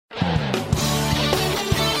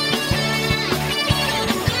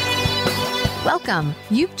Welcome.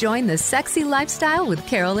 You've joined the Sexy Lifestyle with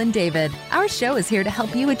Carol and David. Our show is here to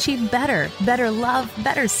help you achieve better love,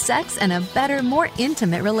 better sex, and a better, more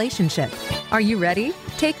intimate relationship. Are you ready?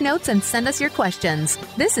 Take notes and send us your questions.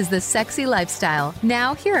 This is the Sexy Lifestyle.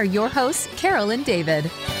 Now, here are your hosts, Carol and David.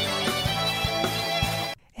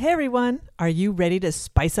 Hey everyone, are you ready to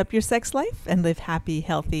spice up your sex life and live happy,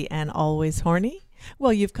 healthy, and always horny?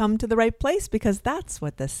 Well, you've come to the right place because that's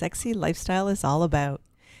what the Sexy Lifestyle is all about.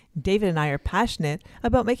 David and I are passionate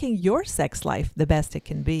about making your sex life the best it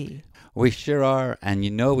can be. We sure are, and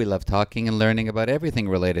you know we love talking and learning about everything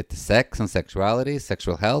related to sex and sexuality,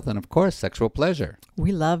 sexual health, and of course, sexual pleasure.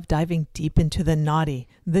 We love diving deep into the naughty,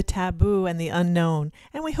 the taboo, and the unknown,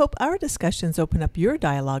 and we hope our discussions open up your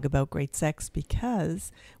dialogue about great sex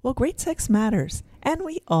because, well, great sex matters, and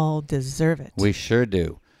we all deserve it. We sure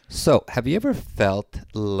do. So, have you ever felt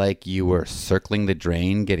like you were circling the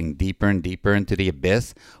drain, getting deeper and deeper into the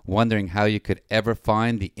abyss, wondering how you could ever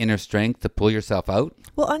find the inner strength to pull yourself out?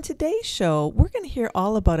 Well, on today's show, we're going to hear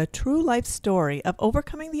all about a true life story of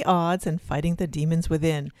overcoming the odds and fighting the demons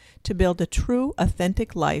within to build a true,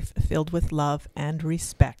 authentic life filled with love and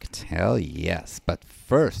respect. Hell yes. But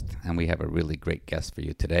first, and we have a really great guest for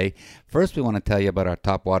you today. First, we want to tell you about our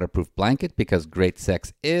top waterproof blanket because great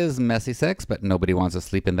sex is messy sex, but nobody wants to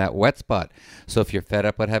sleep in that wet spot. So if you're fed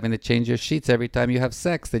up with having to change your sheets every time you have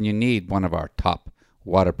sex, then you need one of our top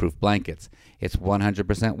waterproof blankets. It's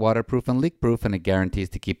 100% waterproof and leak-proof, and it guarantees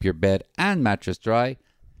to keep your bed and mattress dry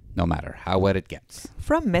no matter how wet it gets.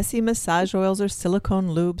 From messy massage oils or silicone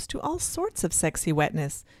lubes to all sorts of sexy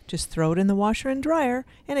wetness, just throw it in the washer and dryer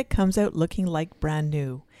and it comes out looking like brand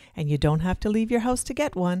new. And you don't have to leave your house to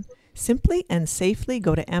get one. Simply and safely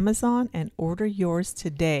go to Amazon and order yours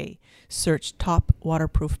today. Search Top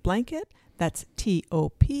Waterproof Blanket. That's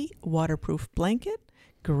T-O-P Waterproof Blanket.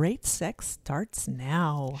 Great sex starts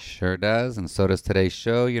now. Sure does, and so does today's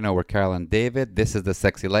show. You know, we're Carol and David. This is the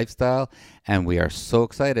Sexy Lifestyle, and we are so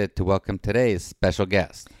excited to welcome today's special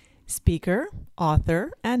guest. Speaker,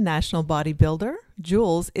 author, and national bodybuilder,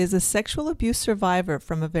 Jules is a sexual abuse survivor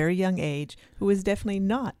from a very young age who is definitely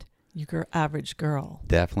not your average girl.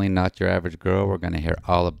 Definitely not your average girl. We're going to hear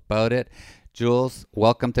all about it. Jules,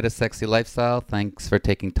 welcome to the Sexy Lifestyle. Thanks for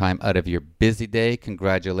taking time out of your busy day.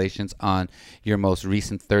 Congratulations on your most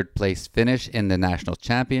recent third place finish in the national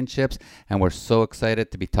championships. And we're so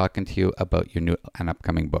excited to be talking to you about your new and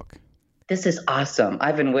upcoming book. This is awesome.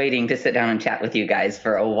 I've been waiting to sit down and chat with you guys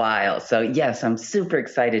for a while. So yes, I'm super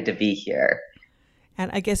excited to be here.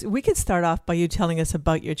 And I guess we could start off by you telling us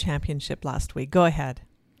about your championship last week. Go ahead.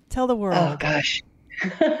 Tell the world. Oh, gosh.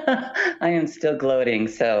 I am still gloating,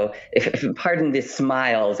 so pardon the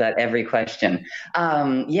smiles at every question.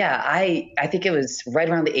 I think it was right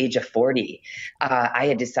around the age of 40. I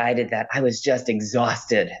had decided that I was just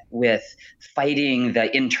exhausted with fighting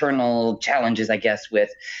the internal challenges, I guess, with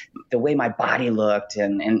the way my body looked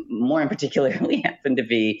and more in particularly happened to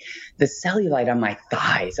be the cellulite on my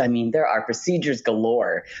thighs. I mean, there are procedures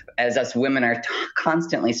galore as us women are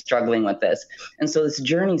constantly struggling with this. And so this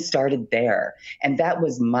journey started there. And that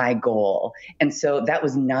was my goal. And so that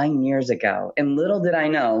was 9 years ago. And little did I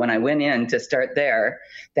know when I went in to start there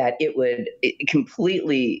that it would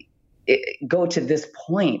completely go to this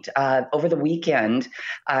point. Over the weekend,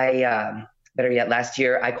 better yet, last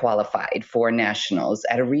year, I qualified for nationals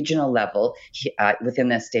at a regional level within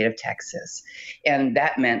the state of Texas. And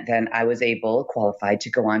that meant then I was qualified to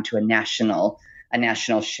go on to a national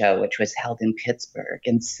show, which was held in Pittsburgh.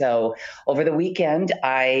 And so over the weekend,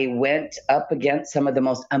 I went up against some of the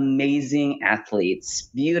most amazing athletes,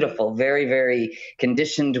 beautiful, very, very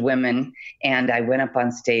conditioned women. And I went up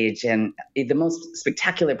on stage. And the most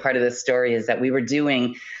spectacular part of this story is that we were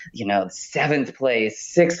doing, 7th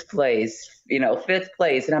place, 6th place, 5th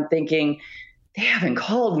place. And I'm thinking, they haven't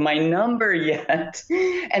called my number yet.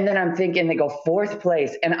 And then I'm thinking they go 4th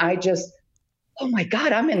place. And I just, oh my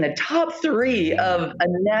God, I'm in the top 3 of a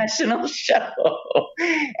national show.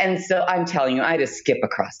 And so I'm telling you, I had to skip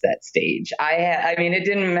across that stage. I mean, it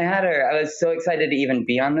didn't matter. I was so excited to even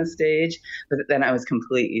be on the stage, but then I was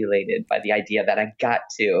completely elated by the idea that I got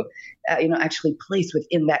to, actually place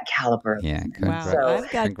within that caliber. Yeah, wow. So, I've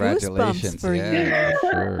got congratulations for you.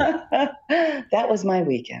 Sure. That was my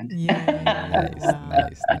weekend. Yeah.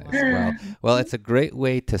 Nice. Well, it's a great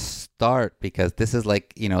way to start because this is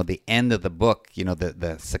like, the end of the book,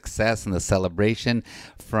 the success and the celebration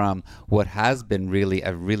from what has been really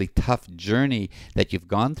a really tough journey that you've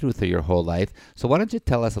gone through your whole life. So why don't you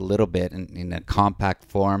tell us a little bit in a compact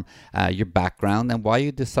form, your background and why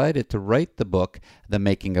you decided to write the book, The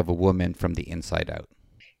Making of a Woman from the Inside Out?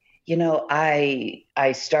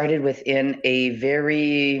 I started within a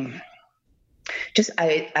very Just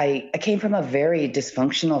I came from a very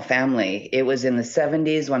dysfunctional family. It was in the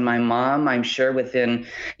 70s when my mom, I'm sure within,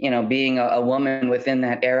 being a woman within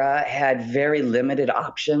that era, had very limited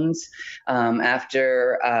options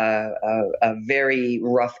after a very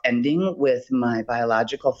rough ending with my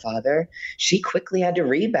biological father. She quickly had to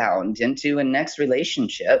rebound into a next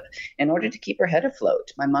relationship in order to keep her head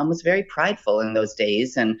afloat. My mom was very prideful in those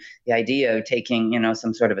days, and the idea of taking,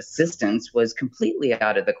 some sort of assistance was completely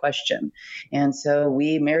out of the question. And so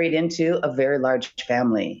we married into a very large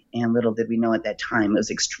family. And little did we know at that time, it was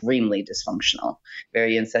extremely dysfunctional,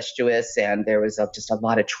 very incestuous, and there was just a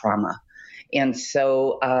lot of trauma. And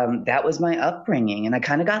so that was my upbringing, and I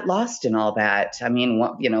kind of got lost in all that. I mean,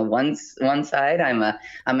 one side I'm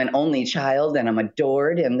an only child, and I'm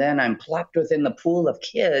adored, and then I'm plopped within the pool of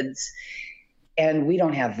kids, and we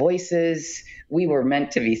don't have voices. We were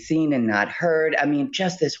meant to be seen and not heard. I mean,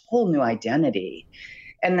 just this whole new identity.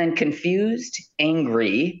 And then confused,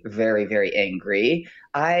 angry, very, very angry,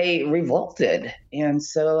 I revolted. And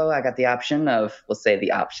so I got the option of,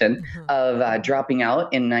 dropping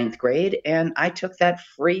out in ninth grade. And I took that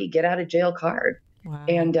free get out of jail card. Wow.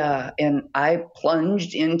 And I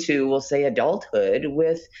plunged into, adulthood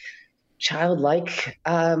with childlike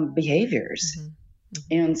behaviors. Mm-hmm.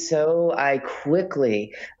 And so I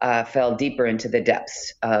quickly fell deeper into the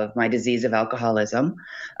depths of my disease of alcoholism.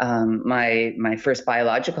 My first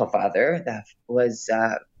biological father that was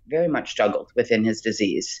very much struggled within his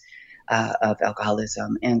disease of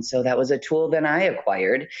alcoholism. And so that was a tool that I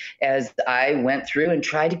acquired as I went through and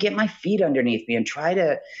tried to get my feet underneath me and try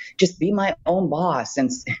to just be my own boss and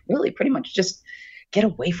really pretty much just get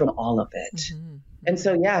away from all of it. Mm-hmm. And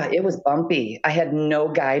so, it was bumpy. I had no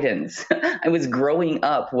guidance. I was growing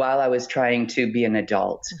up while I was trying to be an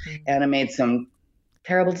adult. Mm-hmm. And I made some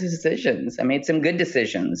terrible decisions. I made some good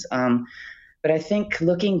decisions. But I think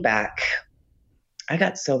looking back, I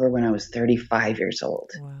got sober when I was 35 years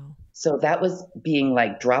old. Wow. So that was being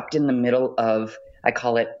like dropped in the middle of, I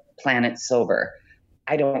call it planet sober.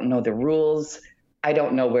 I don't know the rules. I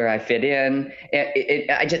don't know where I fit in.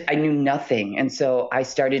 I knew nothing. And so I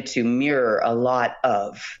started to mirror a lot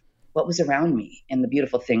of what was around me. And the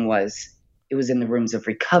beautiful thing was, it was in the rooms of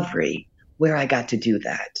recovery where I got to do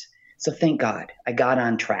that. So thank God I got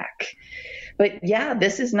on track. But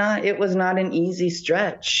it was not an easy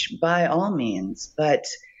stretch by all means. But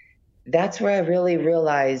that's where I really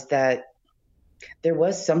realized that there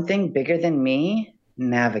was something bigger than me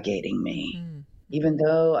navigating me. Even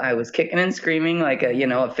though I was kicking and screaming like a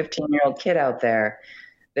 15-year-old kid out there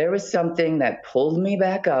was something that pulled me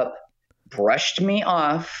back up, brushed me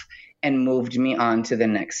off, and moved me on to the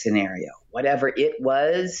next scenario. Whatever it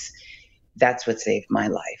was, that's what saved my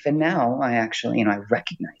life. And now I actually, I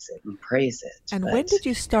recognize it and praise it. And when did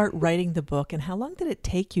you start writing the book, and how long did it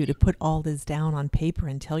take you to put all this down on paper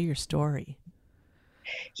and tell your story?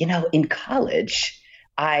 In college,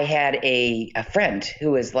 I had a friend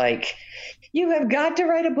who was like, "You have got to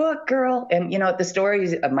write a book, girl." And, the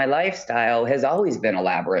stories of my lifestyle has always been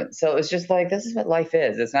elaborate. So it was just like, this is what life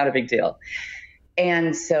is. It's not a big deal.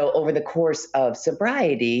 And so over the course of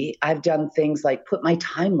sobriety, I've done things like put my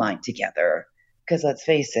timeline together. Because let's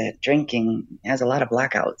face it, drinking has a lot of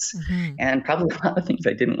blackouts and probably a lot of things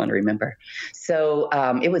I didn't want to remember. So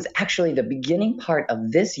it was actually the beginning part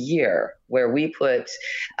of this year where we put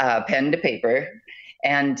pen to paper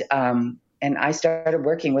and I started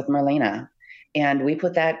working with Marlena. And we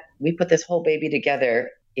put this whole baby together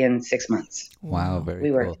in 6 months. Wow, very cool.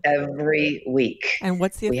 We worked every week. And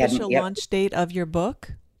what's the official launch date of your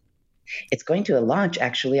book? It's going to launch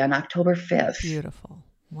actually on October 5th. Beautiful.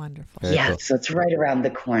 Wonderful. Very cool. So it's right around the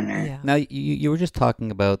corner. Yeah. Now, you were just talking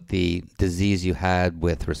about the disease you had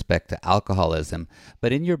with respect to alcoholism,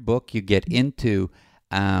 but in your book, you get into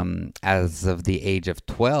as of the age of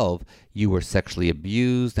 12, you were sexually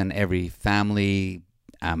abused, and every family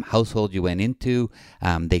household you went into,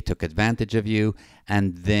 they took advantage of you,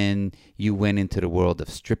 and then you went into the world of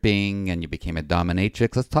stripping and you became a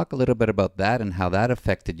dominatrix. Let's talk a little bit about that and how that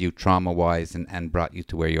affected you trauma-wise and brought you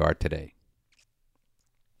to where you are today.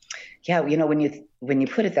 Yeah, when you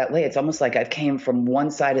put it that way, it's almost like I've came from one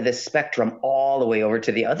side of the spectrum all the way over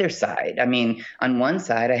to the other side. I mean, on one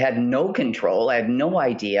side, I had no control, I had no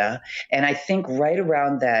idea, and I think right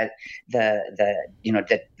around that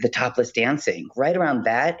the topless dancing, right around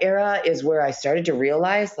that era is where I started to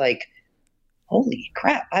realize, like, holy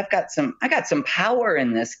crap, I got some power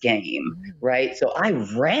in this game, right? So I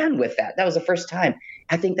ran with that. That was the first time.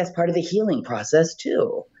 I think that's part of the healing process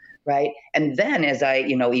too. Right. And then as I,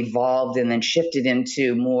 evolved and then shifted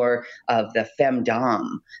into more of the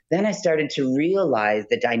femdom, then I started to realize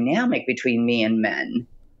the dynamic between me and men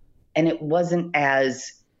and it wasn't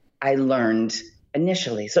as I learned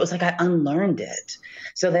initially. So it was like I unlearned it.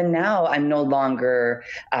 So then now I'm no longer,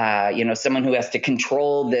 someone who has to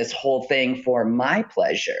control this whole thing for my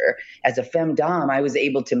pleasure. As a femdom, I was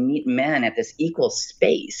able to meet men at this equal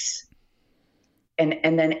space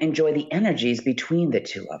and then enjoy the energies between the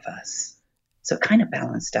two of us. So it kind of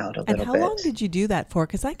balanced out a little bit. And how long did you do that for?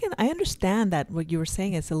 Because I understand that what you were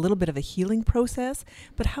saying is a little bit of a healing process,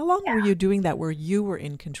 but how long were you doing that where you were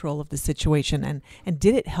in control of the situation, and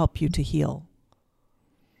did it help you to heal?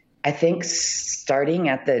 I think starting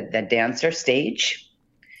at the dancer stage,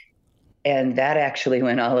 and that actually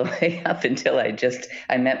went all the way up until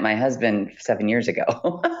I met my husband 7 years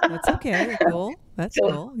ago. That's okay. Cool. That's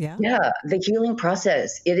cool. Yeah. Yeah. The healing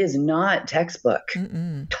process, it is not textbook.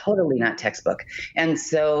 Mm-mm. Totally not textbook. And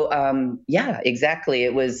so, exactly.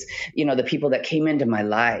 It was, the people that came into my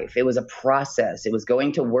life. It was a process. It was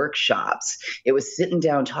going to workshops. It was sitting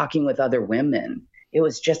down talking with other women. It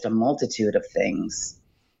was just a multitude of things.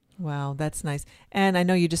 Wow, that's nice. And I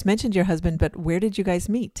know you just mentioned your husband, but where did you guys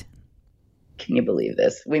meet? Can you believe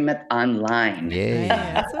this? We met online. Yeah.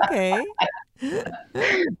 That's okay.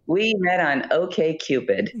 We met on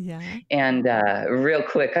OkCupid. Yeah. And real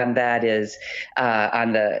quick on that is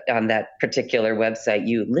on that particular website,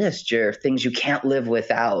 you list your things you can't live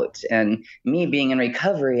without. And me being in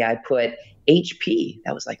recovery, I put HP.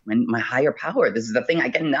 That was like my higher power. This is the thing I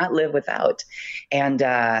cannot live without. And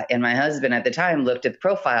my husband at the time looked at the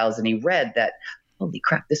profiles and he read that, holy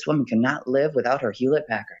crap, this woman cannot live without her Hewlett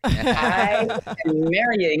Packard. I am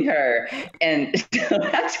marrying her. And so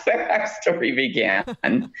that's where our story began.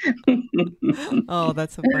 Oh,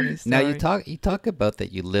 that's a funny story. Now you talk about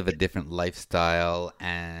that you live a different lifestyle,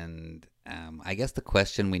 and I guess the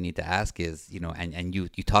question we need to ask is, and you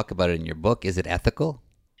talk about it in your book, is it ethical?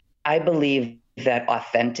 I believe that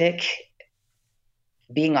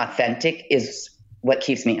being authentic is what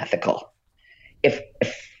keeps me ethical. If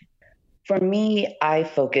for me, I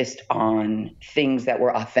focused on things that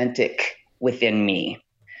were authentic within me.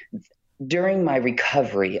 During my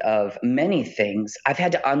recovery of many things, I've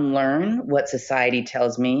had to unlearn what society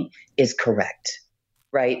tells me is correct.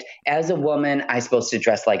 Right? As a woman, I'm supposed to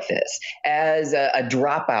dress like this. As a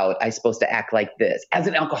dropout, I'm supposed to act like this. As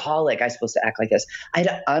an alcoholic, I'm supposed to act like this. I had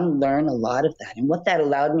to unlearn a lot of that. And what that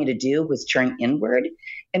allowed me to do was turn inward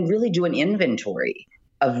and really do an inventory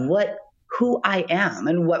of who I am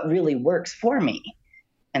and what really works for me.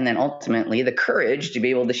 And then ultimately the courage to be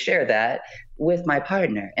able to share that with my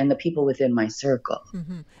partner and the people within my circle.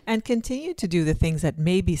 Mm-hmm. And continue to do the things that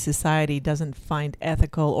maybe society doesn't find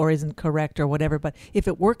ethical or isn't correct or whatever. But if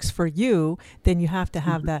it works for you, then you have to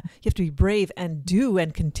have that. You have to be brave and do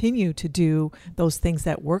and continue to do those things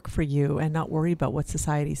that work for you and not worry about what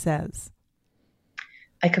society says.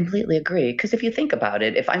 I completely agree. Because if you think about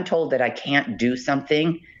it, if I'm told that I can't do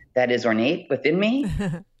something that is ornate within me,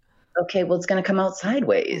 okay, well, it's going to come out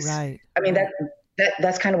sideways. Right. I mean,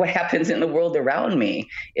 that's kind of what happens in the world around me.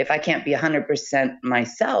 If I can't be 100%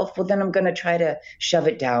 myself, well, then I'm going to try to shove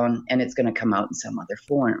it down and it's going to come out in some other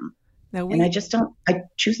form. And I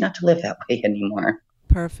choose not to live that way anymore.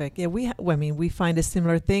 Perfect. Yeah, we find a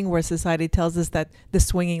similar thing where society tells us that the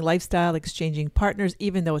swinging lifestyle, exchanging partners,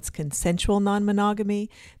 even though it's consensual non-monogamy,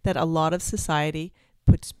 that a lot of society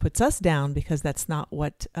puts us down because that's not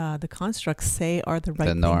what the constructs say are the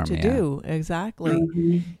right norm, thing to do. Exactly.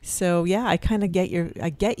 Mm-hmm. So yeah, I kind of get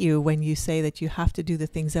you when you say that you have to do the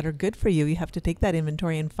things that are good for you. You have to take that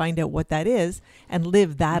inventory and find out what that is and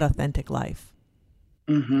live that authentic life.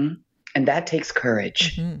 Mm-hmm. And that takes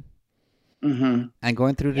courage. Mm-hmm. Mm-hmm. And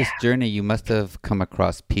going through this journey, you must have come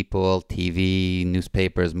across people, TV,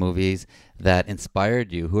 newspapers, movies that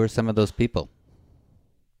inspired you. Who are some of those people?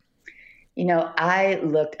 I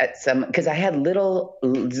looked at some because I had little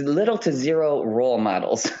to zero role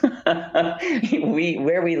models.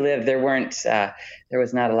 Where we lived, there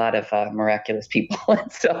was not a lot of miraculous people,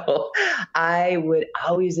 and so I would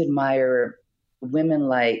always admire women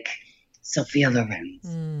like Sophia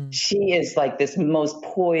Loren. She is like this most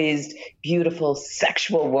poised, beautiful,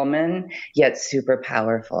 sexual woman, yet super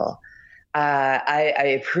powerful.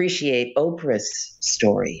 I appreciate Oprah's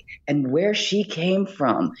story and where she came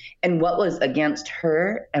from and what was against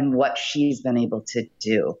her and what she's been able to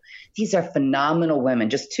do. These are phenomenal women,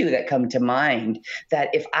 just two that come to mind,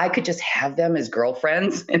 that if I could just have them as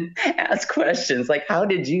girlfriends and ask questions like, how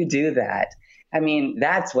did you do that? I mean,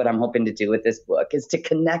 that's what I'm hoping to do with this book, is to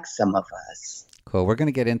connect some of us. Cool. We're going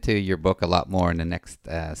to get into your book a lot more in the next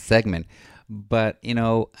segment. But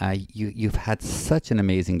you've had such an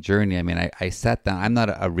amazing journey. I mean, I sat down. I'm not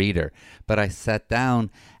a reader, but I sat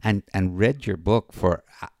down and read your book for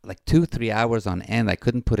like 2-3 hours on end. I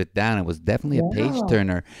couldn't put it down. It was definitely a page Wow.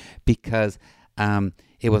 turner because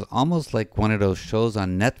it was almost like one of those shows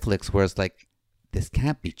on Netflix where it's like, this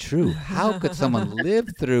can't be true. How could someone live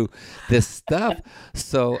through this stuff?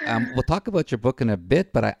 So we'll talk about your book in a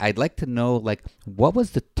bit, but I'd like to know, like, what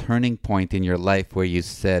was the turning point in your life where you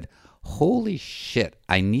said, holy shit,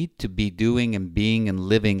 I need to be doing and being and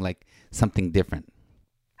living like something different?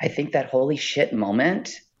 I think that holy shit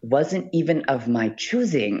moment wasn't even of my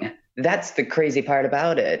choosing. That's the crazy part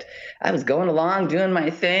about it. I was going along doing my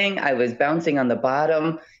thing. I was bouncing on the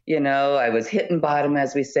bottom. I was hitting bottom,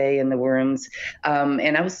 as we say in the rooms.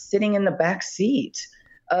 And I was sitting in the back seat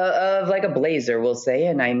of like a Blazer, we'll say.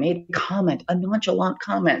 And I made a nonchalant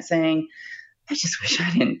comment saying, I just wish I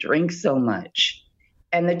didn't drink so much.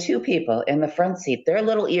 And the two people in the front seat, their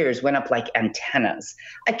little ears went up like antennas.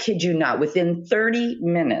 I kid you not. Within 30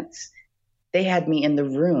 minutes, they had me in the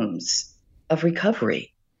rooms of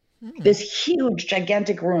recovery. This huge,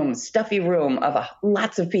 gigantic room, stuffy room of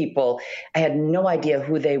lots of people. I had no idea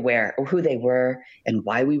who they were and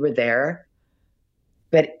why we were there,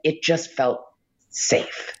 but it just felt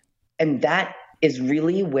safe. And that is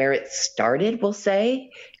really where it started, we'll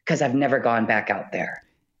say, because I've never gone back out there.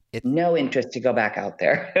 No interest to go back out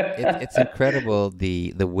there. It's incredible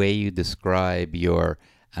the way you describe your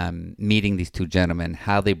meeting these two gentlemen,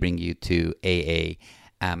 how they bring you to AA,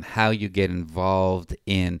 how you get involved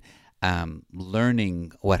in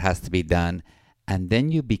learning what has to be done, and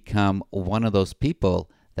then you become one of those people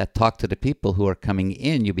that talk to the people who are coming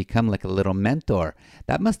in. You become like a little mentor.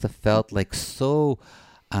 That must have felt like so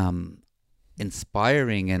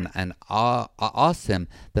inspiring and awesome,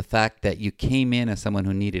 the fact that you came in as someone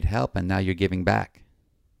who needed help and now you're giving back.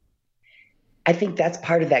 I think that's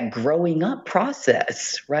part of that growing up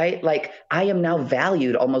process, right? Like I am now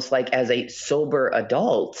valued almost like as a sober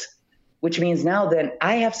adult, which means now that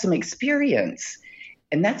I have some experience.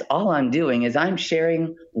 And that's all I'm doing is I'm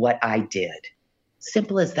sharing what I did.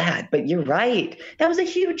 Simple as that. But you're right. That was a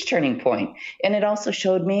huge turning point. And it also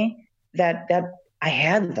showed me that I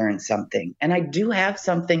had learned something and I do have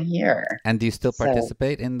something here. And do you still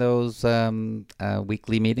participate in those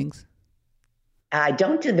weekly meetings? I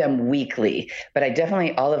don't do them weekly, but I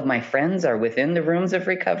definitely, all of my friends are within the rooms of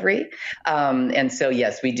recovery. And so,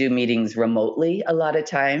 yes, we do meetings remotely a lot of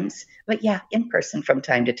times, but yeah, in person from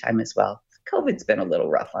time to time as well. COVID's been a little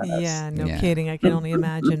rough on us. Yeah, no kidding. I can only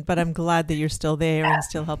imagine. But I'm glad that you're still there and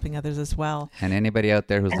still helping others as well. And anybody out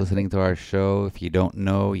there who's listening to our show, if you don't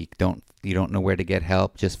know, you don't know where to get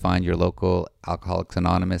help, just find your local Alcoholics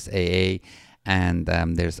Anonymous AA. And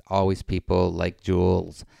there's always people like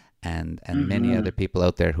Jules and many other people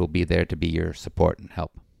out there who'll be there to be your support and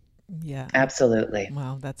help. Yeah. Absolutely.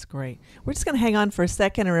 Wow, that's great. We're just going to hang on for a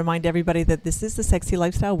second and remind everybody that this is The Sexy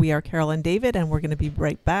Lifestyle. We are Carol and David, and we're going to be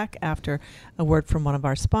right back after a word from one of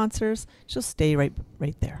our sponsors. Just stay right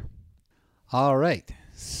there. All right.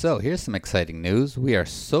 So here's some exciting news. We are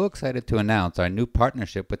so excited to announce our new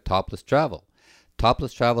partnership with Topless Travel.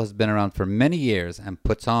 Topless Travel has been around for many years and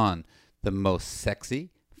puts on the most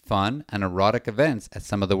sexy, fun, and erotic events at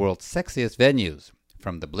some of the world's sexiest venues.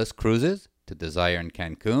 From the Bliss Cruises to Desire in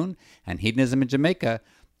Cancun and Hedonism in Jamaica,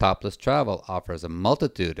 Topless Travel offers a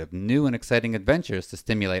multitude of new and exciting adventures to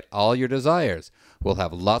stimulate all your desires. We'll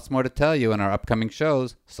have lots more to tell you in our upcoming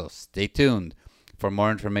shows, so stay tuned. For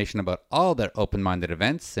more information about all their open-minded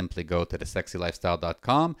events, simply go to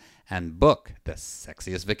thesexylifestyle.com and book the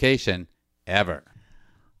sexiest vacation ever.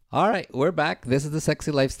 All right, we're back. This is The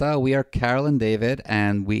Sexy Lifestyle. We are Carol and David,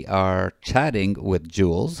 and we are chatting with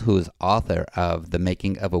Jules, who is author of The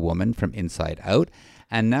Making of a Woman from Inside Out.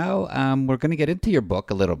 And now we're going to get into your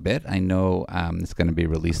book a little bit. I know it's going to be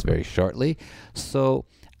released very shortly. So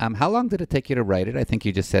how long did it take you to write it? I think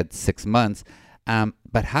you just said 6 months.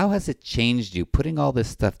 But how has it changed you, putting all this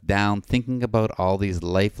stuff down, thinking about all these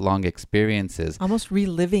lifelong experiences? Almost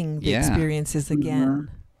reliving the experiences again.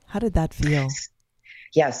 How did that feel?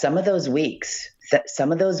 Yeah, some of those weeks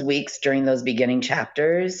during those beginning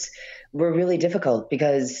chapters were really difficult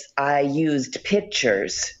because I used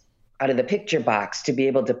pictures out of the picture box to be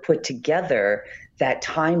able to put together that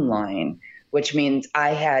timeline, which means I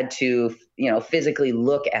had to, physically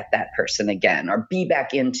look at that person again or be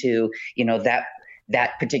back into,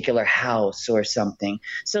 that particular house or something.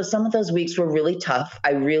 So some of those weeks were really tough.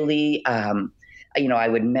 I really, I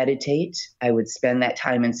would meditate. I would spend that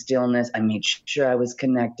time in stillness. I made sure I was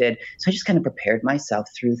connected. So I just kind of prepared myself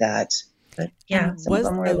through that But yeah, And some of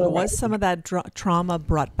them were a little was some of that trauma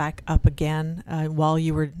brought back up again while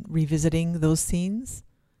you were revisiting those scenes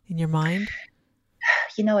in your mind?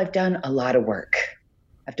 I've done a lot of work.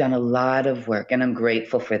 I've done a lot of work, and I'm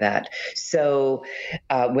grateful for that. So,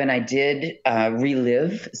 when I did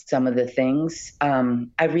relive some of the things,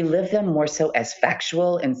 I relive them more so as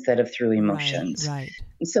factual instead of through emotions. Right.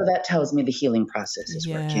 And so that tells me the healing process is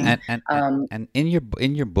working. Yeah. And in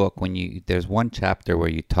your book, there's one chapter where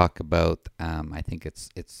you talk about I think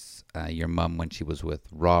it's your mom when she was with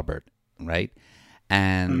Robert, right?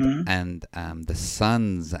 And the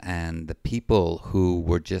sons and the people who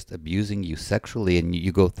were just abusing you sexually, and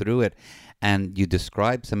you go through it, and you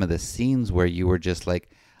describe some of the scenes where you were just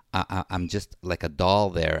like, I'm just like a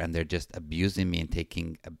doll there, and they're just abusing me and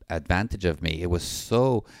taking advantage of me. It was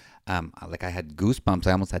so like I had goosebumps.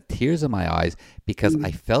 I almost had tears in my eyes because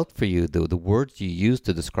I felt for you. The words you used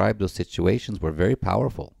to describe those situations were very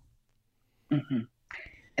powerful. Mm-hmm.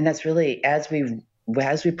 And that's really, as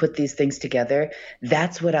we put these things together,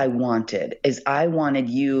 that's what I wanted, is I wanted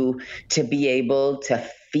you to be able to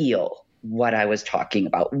feel what I was talking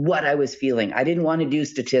about, what I was feeling. I didn't want to do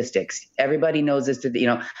statistics. Everybody knows this,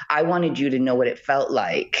 I wanted you to know what it felt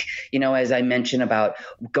like, as I mentioned about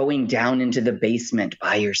going down into the basement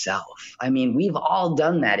by yourself. I mean, we've all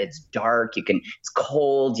done that. It's dark. It's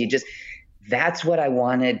cold. That's what I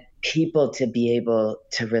wanted people to be able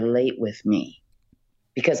to relate with me.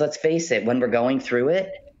 Because let's face it, when we're going through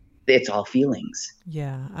it, it's all feelings.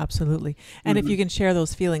 Yeah, absolutely. And if you can share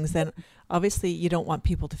those feelings, then obviously you don't want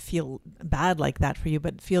people to feel bad like that for you,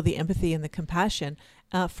 but feel the empathy and the compassion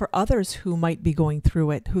for others who might be going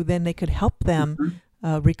through it, who then they could help them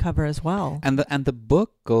recover as well. And the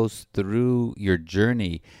book goes through your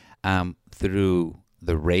journey through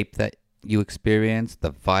the rape that you experienced,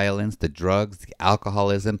 the violence, the drugs, the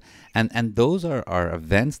alcoholism, and those are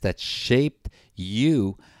events that shaped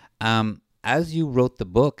you. As you wrote the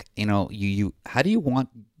book, you how do you want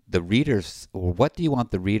the readers, or what do you want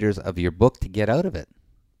the readers of your book to get out of it?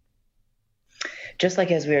 Just like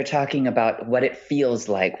as we were talking about what it feels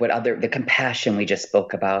like, the compassion we just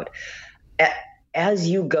spoke about. As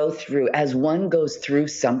one goes through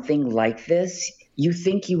something like this, you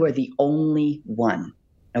think you are the only one.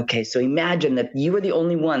 Okay, so imagine that you are the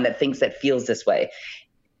only one that feels this way.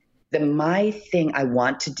 My thing I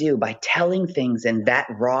want to do by telling things in that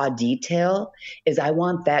raw detail is I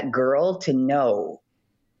want that girl to know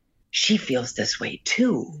she feels this way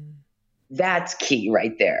too. That's key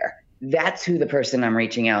right there. That's who the person I'm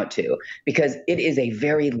reaching out to, because it is a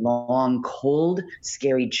very long, cold,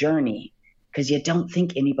 scary journey, because you don't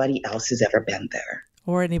think anybody else has ever been there.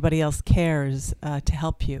 Or anybody else cares to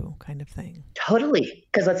help you, kind of thing. Totally.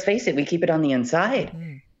 Because let's face it, we keep it on the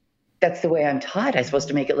inside. That's the way I'm taught. I'm supposed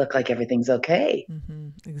to make it look like everything's okay.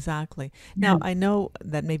 Exactly. Now, I know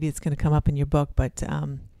that maybe it's going to come up in your book, but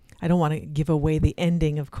I don't want to give away the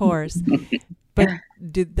ending, of course. But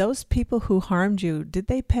did those people who harmed you, did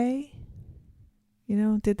they pay?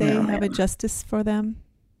 Did they have a justice for them?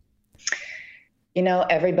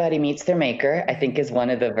 Everybody meets their maker, I think, is one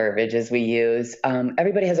of the verbiages we use.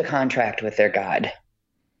 Everybody has a contract with their God.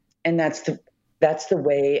 And that's the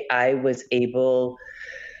way I was able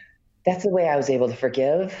to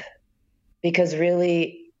forgive, because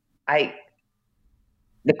really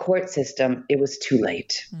the court system, it was too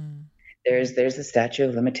late. There's the statute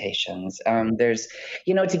of limitations. There's,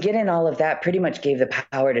 to get in all of that pretty much gave the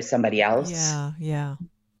power to somebody else. Yeah.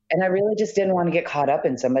 And I really just didn't want to get caught up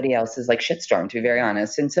in somebody else's shitstorm, to be very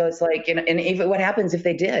honest. And so it's like, and what happens if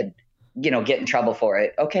they did, get in trouble for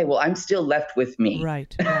it? Okay, well, I'm still left with me.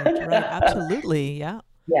 Right. Absolutely. Yeah.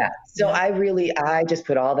 Yeah. So I just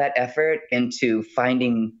put all that effort into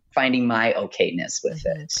finding my okayness with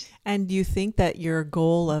it. And do you think that your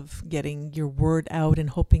goal of getting your word out and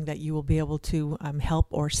hoping that you will be able to help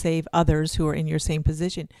or save others who are in your same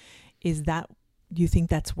position, do you think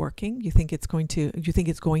that's working? Do you think it's going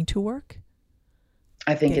to work?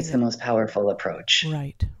 I think it's the most powerful approach.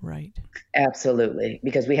 Right. Absolutely.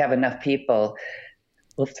 Because we have enough people.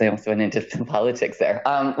 Whoops, I almost went into some politics there.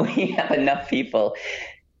 We have enough people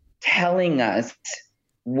telling us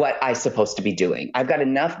what I'm supposed to be doing. I've got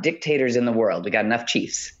enough dictators in the world. We got enough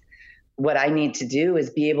chiefs. What I need to do is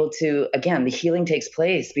be able to, again, the healing takes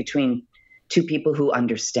place between two people who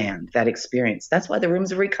understand that experience. That's why the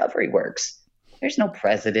Rooms of Recovery works. There's no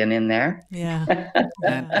president in there. Yeah.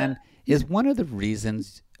 And is one of the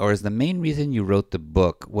reasons, or is the main reason you wrote the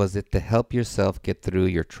book, was it to help yourself get through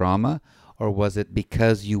your trauma? Or was it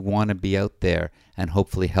because you want to be out there and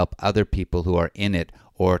hopefully help other people who are in it,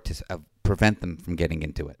 or to prevent them from getting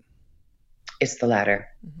into it? It's the latter.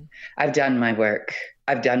 Mhm. I've done my work.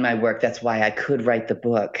 I've done my work. That's why I could write the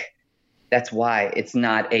book. That's why it's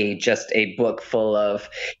not just a book full of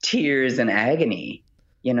tears and agony.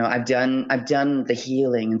 I've done the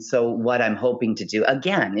healing. And so what I'm hoping to do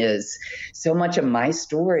again is, so much of my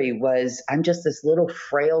story was, I'm just this little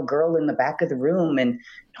frail girl in the back of the room and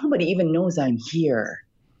nobody even knows I'm here.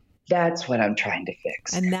 That's what I'm trying to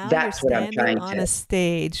fix. And now That's you're what I'm standing trying on to. a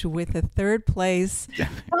stage with a third place in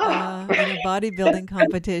a bodybuilding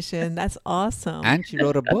competition. That's awesome. And she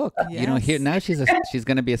wrote a book. Here Yes. now she's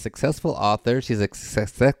going to be a successful author. She's a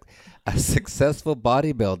successful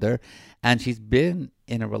bodybuilder, and she's been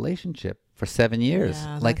in a relationship for 7 years.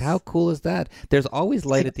 Yeah, Like, how cool is that? There's always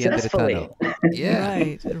light at the end of the tunnel.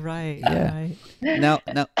 Yeah. Right. Yeah. Now,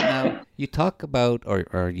 you talk about,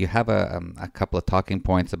 or you have a couple of talking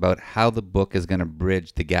points about how the book is going to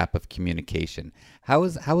bridge the gap of communication. How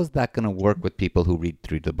is that going to work with people who read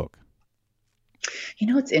through the book?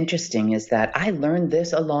 What's interesting is that I learned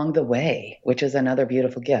this along the way, which is another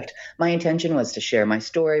beautiful gift. My intention was to share my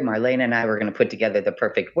story. Marlene and I were going to put together the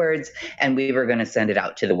perfect words, and we were going to send it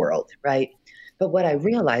out to the world, right? But what I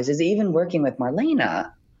realized is, even working with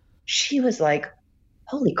Marlena, she was like,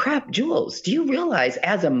 holy crap, Jules, do you realize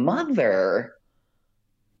as a mother,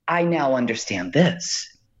 I now understand this?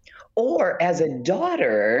 Or as a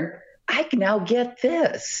daughter, I can now get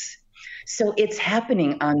this. So it's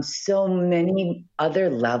happening on so many other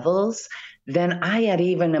levels than I had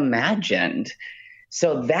even imagined.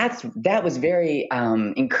 So that was very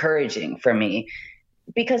encouraging for me,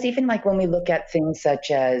 because even like when we look at things such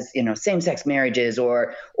as, same-sex marriages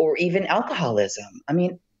or even alcoholism, I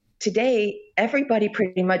mean, today everybody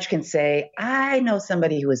pretty much can say, I know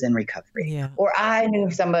somebody who is in recovery, Yeah. or I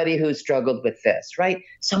knew somebody who struggled with this, right?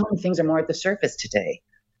 So many things are more at the surface today,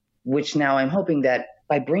 which now I'm hoping that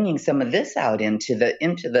by bringing some of this out into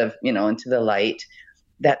the light,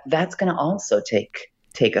 that's going to also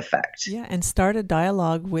take effect. Yeah, and start a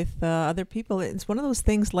dialogue with other people. It's one of those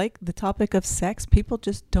things, like the topic of sex. People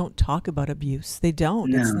just don't talk about abuse. They don't.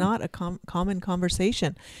 No. It's not a common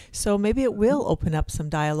conversation. So maybe it will open up some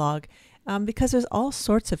dialogue, because there's all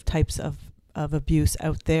sorts of types of abuse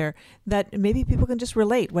out there that maybe people can just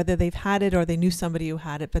relate, whether they've had it or they knew somebody who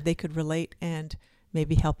had it, but they could relate and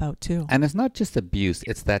maybe help out too. And it's not just abuse,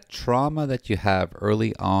 it's that trauma that you have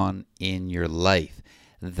early on in your life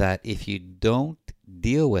that if you don't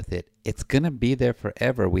deal with it, it's going to be there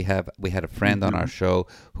forever. We had a friend on our show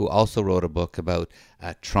who also wrote a book about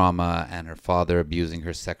trauma and her father abusing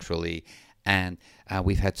her sexually. And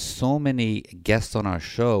we've had so many guests on our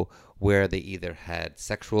show where they either had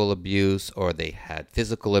sexual abuse, or they had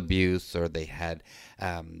physical abuse, or they had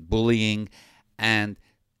bullying. And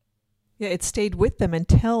yeah, it stayed with them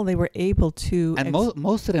until they were able to. And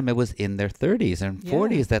most of them, it was in their 30s and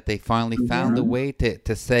 40s that they finally found a way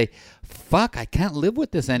to say, fuck, I can't live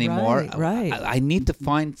with this anymore. Right. I need to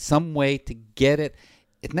find some way to get it.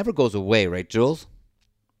 It never goes away, right, Jules?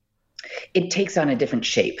 It takes on a different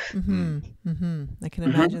shape. I can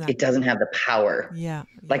imagine that. It doesn't have the power. Yeah.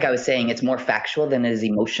 Like I was saying, it's more factual than it is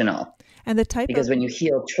emotional. And the type because when you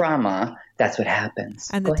heal trauma, that's what happens.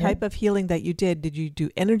 And the type of healing that you did you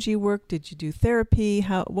do energy work? Did you do therapy?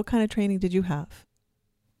 What kind of training did you have?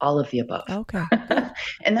 All of the above. Okay.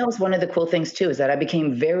 And that was one of the cool things too, is that I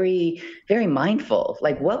became very, very mindful.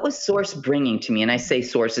 Like, what was Source bringing to me? And I say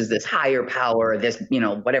Source is this higher power, this,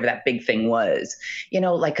 whatever that big thing was,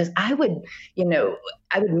 like, cause I would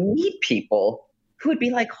meet people who would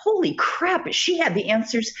be like, holy crap, she had the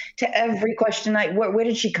answers to every question. Where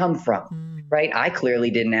did she come from? Right? I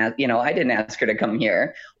clearly didn't ask, I didn't ask her to come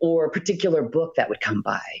here, or a particular book that would come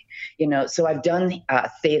by, so I've done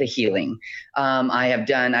theta healing.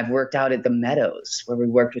 I've worked out at the Meadows where we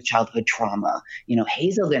worked with childhood trauma.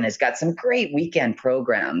 Hazelden has got some great weekend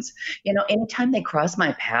programs. Anytime they crossed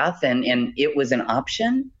my path and it was an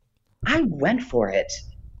option, I went for it.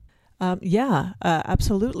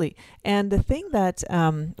 Absolutely. And the thing that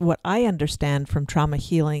what I understand from trauma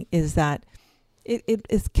healing is that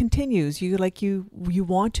it continues. You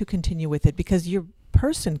want to continue with it because your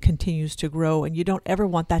person continues to grow, and you don't ever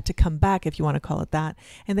want that to come back, if you want to call it that,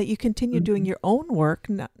 and that you continue doing your own work,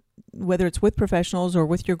 whether it's with professionals or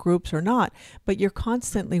with your groups or not, but you're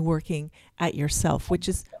constantly working at yourself, which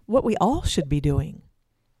is what we all should be doing.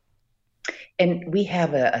 And we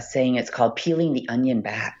have a saying, it's called peeling the onion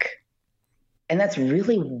back. And that's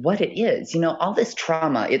really what it is. All this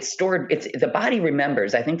trauma, it's stored, the body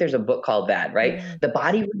remembers. I think there's a book called that, right? Mm-hmm. The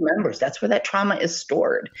body remembers. That's where that trauma is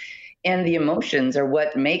stored. And the emotions are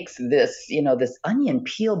what makes this, this onion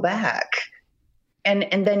peel back.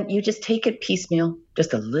 And then you just take it piecemeal,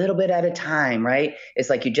 just a little bit at a time, right? It's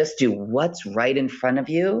like you just do what's right in front of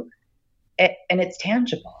you, and it's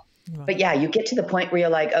tangible. Right. But yeah, you get to the point where you're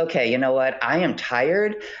like, okay, you know what? I am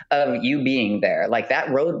tired of you being there. Like that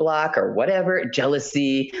roadblock or whatever,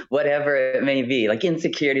 jealousy, whatever it may be, like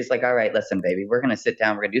insecurity is like, all right, listen, baby, we're going to sit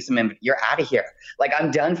down. We're going to do you're out of here. Like,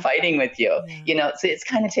 I'm done fighting with you. Yeah. So it's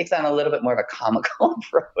kind of takes on a little bit more of a comical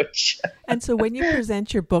approach. And so when you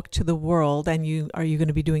present your book to the world, and are you going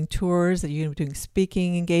to be doing tours? Are you going to be doing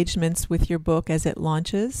speaking engagements with your book as it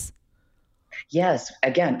launches? Yes.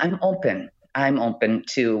 Again, I'm open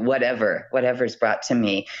to whatever's brought to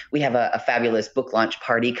me. We have a fabulous book launch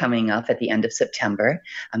party coming up at the end of September.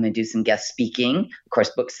 I'm going to do some guest speaking, of course,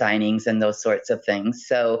 book signings and those sorts of things.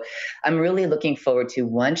 So I'm really looking forward to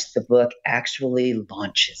once the book actually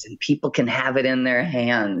launches and people can have it in their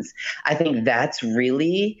hands. I think that's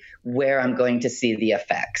really where I'm going to see the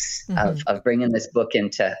effects of bringing this book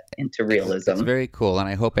into realism. It's very cool, and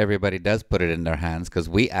I hope everybody does put it in their hands, because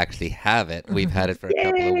we actually have it. We've had it for a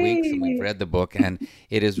couple of weeks, and we've read the book, and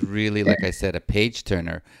it is really, like I said, a page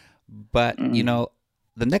turner. But the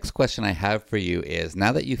next question I have for you is,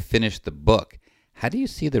 now that you've finished the book, how do you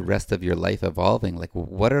see the rest of your life evolving? Like,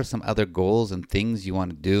 what are some other goals and things you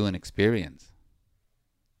want to do and experience?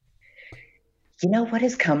 What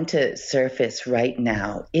has come to surface right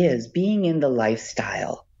now is being in the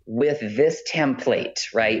lifestyle with this template,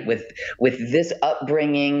 right? With this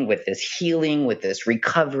upbringing, with this healing, with this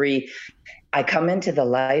recovery. I come into the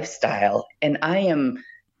lifestyle and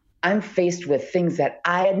I'm faced with things that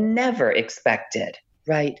I had never expected,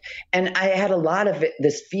 right? And I had a lot of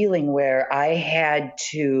this feeling where I had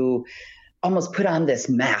to almost put on this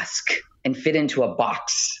mask and fit into a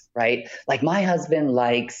box, right? Like, my husband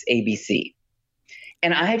likes ABC.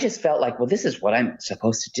 And I just felt like, well, this is what I'm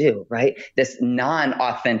supposed to do, right? This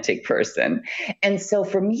non-authentic person. And so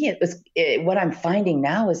for me, what I'm finding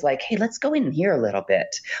now is like, hey, let's go in here a little bit.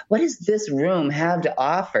 What does this room have to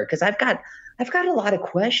offer? Because I've got a lot of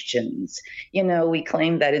questions. We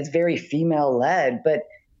claim that it's very female-led, but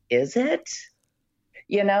is it?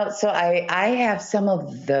 So I have some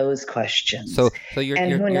of those questions. So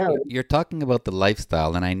you're talking about the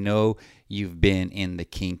lifestyle, and I know you've been in the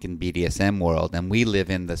kink and BDSM world, and we live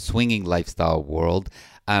in the swinging lifestyle world.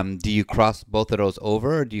 Do you cross both of those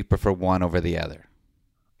over, or do you prefer one over the other?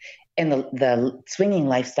 And the swinging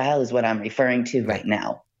lifestyle is what I'm referring to right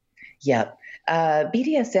now. Yep.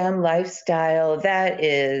 BDSM lifestyle,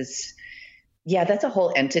 that's a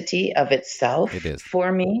whole entity of itself. It is.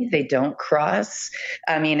 For me. They don't cross.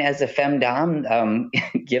 I mean, as a femdom,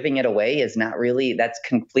 giving it away is not really, that's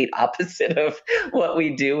complete opposite of what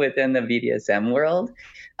we do within the BDSM world.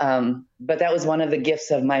 But that was one of the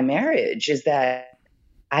gifts of my marriage, is that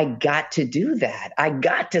I got to do that. I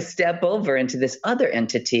got to step over into this other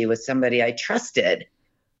entity with somebody I trusted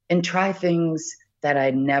and try things that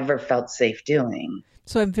I never felt safe doing.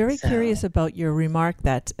 So I'm very curious about your remark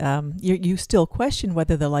that you still question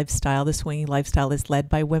whether the swinging lifestyle is led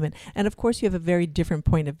by women. And of course, you have a very different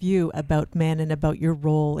point of view about men and about your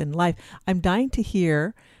role in life. I'm dying to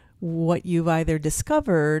hear what you've either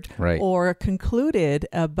discovered or concluded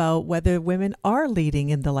about whether women are leading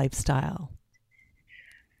in the lifestyle.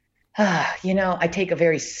 I take a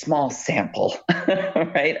very small sample,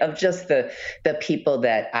 right, of just the people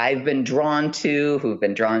that I've been drawn to, who've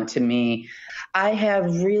been drawn to me.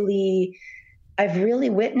 I've really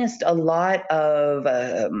witnessed a lot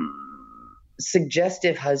of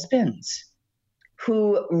suggestive husbands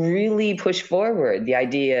who really push forward the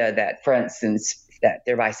idea that, for instance, that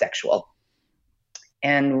they're bisexual.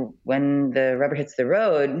 And when the rubber hits the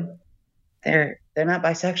road, they're not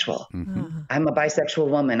bisexual. Mm-hmm. I'm a bisexual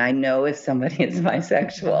woman. I know if somebody is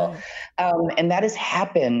bisexual. And that has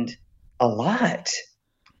happened a lot.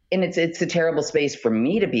 And it's a terrible space for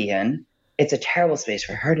me to be in. It's a terrible space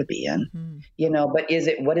for her to be in. Mm-hmm. But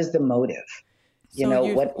what is the motive?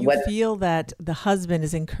 So you feel that the husband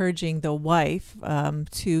is encouraging the wife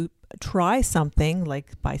to try something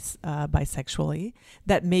like bisexually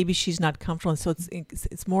that maybe she's not comfortable in. So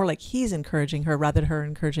it's more like he's encouraging her rather than her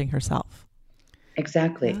encouraging herself.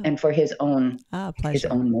 Exactly. And for his own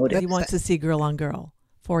motive. He wants to see girl on girl,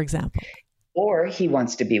 for example. Or he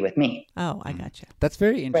wants to be with me. Oh, I got you. That's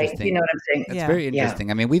very interesting. Right? You know what I'm saying? That's very interesting.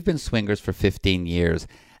 Yeah. I mean, we've been swingers for 15 years,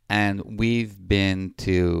 and we've been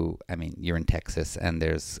to, you're in Texas, and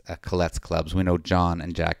there's Colette's clubs. We know John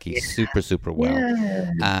and Jackie super, super well.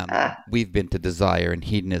 Yeah. We've been to Desire and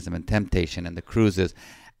Hedonism and Temptation and the cruises.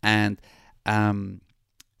 And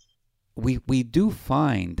we do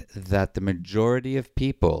find that the majority of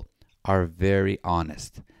people are very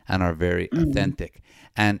honest. and are very authentic.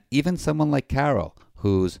 And even someone like Carol,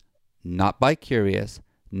 who's not bi-curious,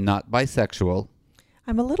 not bisexual.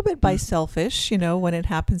 I'm a little bit bi-selfish, when it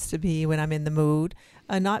happens to be when I'm in the mood.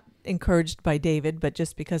 Not encouraged by David, but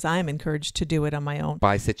just because I'm encouraged to do it on my own.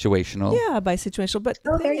 Bi-situational. Yeah, bi-situational. But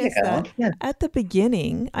the there thing you is go. that at the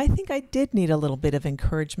beginning, I think I did need a little bit of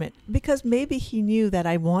encouragement because maybe he knew that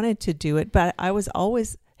I wanted to do it, but I was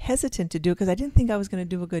always hesitant to do it because I didn't think I was going to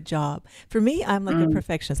do a good job. For me, I'm like a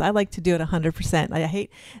perfectionist. I like to do it 100%. I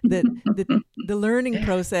hate the learning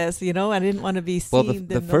process. I didn't want to be seen in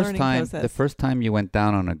the learning process. The first time you went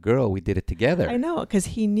down on a girl, we did it together. I know, because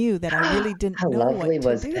he knew that I really didn't How know lovely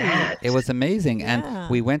what was to do. that? It was amazing. Yeah. And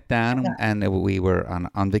we went down and we were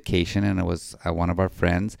on vacation, and it was one of our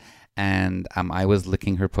friends. And I was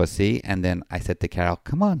licking her pussy, and then I said to Carol,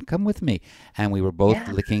 come with me. And we were both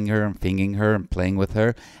licking her and fingering her and playing with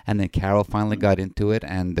her. And then Carol finally got into it,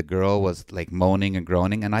 and the girl was like moaning and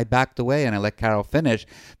groaning. And I backed away, and I let Carol finish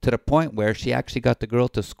to the point where she actually got the girl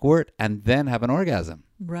to squirt and then have an orgasm.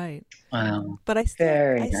 Right. Wow. But I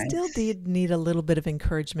Very still nice. did need a little bit of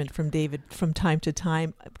encouragement from David from time to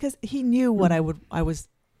time because he knew what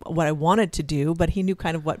what I wanted to do, but he knew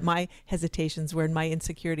kind of what my hesitations were and my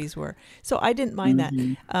insecurities were. So I didn't mind that.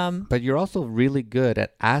 But you're also really good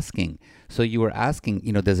at asking. So you were asking,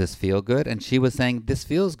 does this feel good? And she was saying, this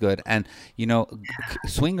feels good. And,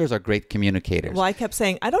 swingers are great communicators. Well, I kept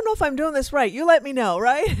saying, I don't know if I'm doing this right. You let me know,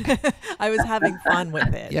 right? I was having fun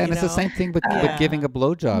with it. Yeah, and it's the same thing with giving a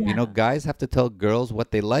blowjob. Guys have to tell girls what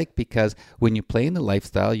they like because when you play in the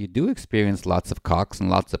lifestyle, you do experience lots of cocks and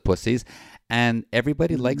lots of pussies. And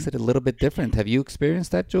everybody likes it a little bit different. Have you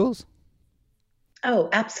experienced that, Jules? Oh,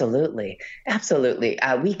 absolutely. Absolutely.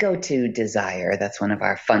 We go to Desire. That's one of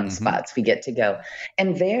our fun spots we get to go.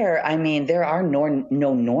 And there are no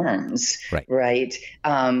norms, right?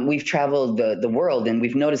 We've traveled the world, and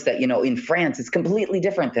we've noticed that, in France, it's completely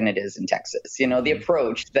different than it is in Texas. The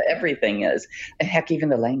approach, the everything is, and heck, even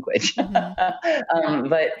the language.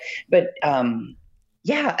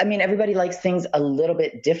 Yeah, everybody likes things a little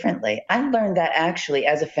bit differently. I learned that actually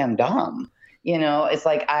as a femdom. It's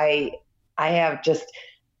like I have just,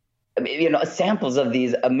 samples of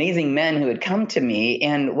these amazing men who had come to me,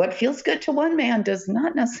 and what feels good to one man does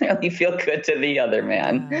not necessarily feel good to the other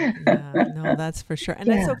man. No, that's for sure. And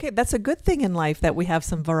that's okay. That's a good thing in life that we have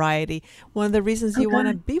some variety. One of the reasons you want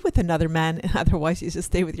to be with another man, and otherwise you just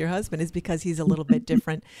stay with your husband, is because he's a little bit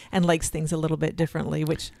different and likes things a little bit differently,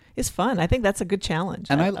 which is fun. I think that's a good challenge.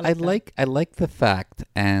 And I like the fact,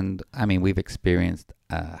 and we've experienced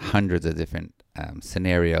hundreds of different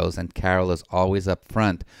scenarios, and Carol is always up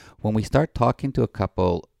front. When we start talking to a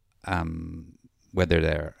couple, whether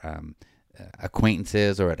they're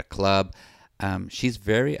acquaintances or at a club, she's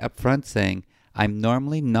very upfront saying, I'm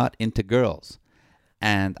normally not into girls,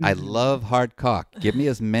 and I love hard cock. Give me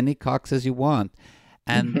as many cocks as you want.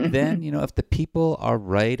 And then, if the people are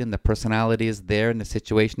right and the personality is there and the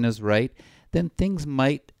situation is right, then things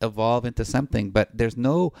might evolve into something. But there's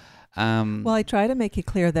no... well, I try to make it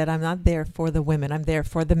clear that I'm not there for the women. I'm there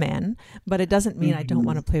for the men. But it doesn't mean I don't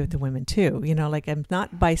want to play with the women too. I'm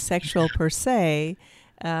not bisexual per se.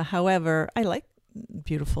 However, I like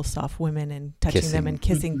beautiful, soft women and touching them and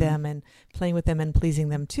kissing them and playing with them and pleasing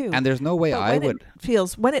them too. And there's no way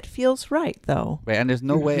when it feels right, though. Right, and there's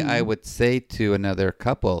no way I would say to another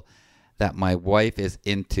couple that my wife is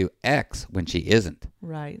into X when she isn't.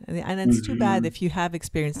 Right. And it's too bad if you have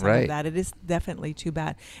experienced some of that. It is definitely too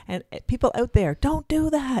bad. And people out there, don't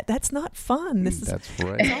do that. That's not fun. That's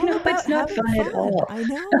right. It's all about it's not fun at all. I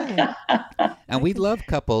know. And we love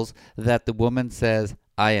couples that the woman says,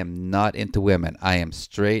 I am not into women. I am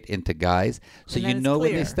straight into guys. So you know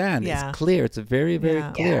where they stand. Yeah. It's clear. It's very, very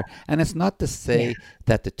clear. And it's not to say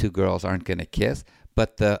that the two girls aren't going to kiss,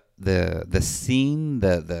 but the scene,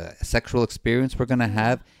 the sexual experience we're going to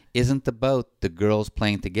have isn't about the girls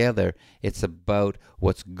playing together. It's about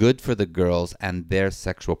what's good for the girls and their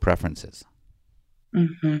sexual preferences.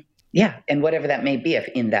 Mm-hmm. Yeah, and whatever that may be if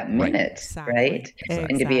in that minute, right? Exactly.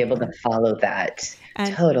 And to be able to follow that.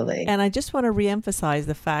 Totally. And I just want to reemphasize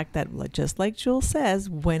the fact that, just like Jules says,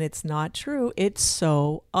 when it's not true, it's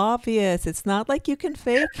so obvious. It's not like you can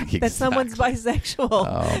fake that someone's bisexual.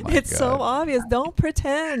 Oh my it's God. so obvious. Don't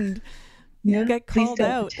pretend. You'll get called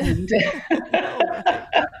out.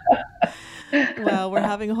 Well, we're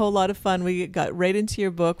having a whole lot of fun. We got right into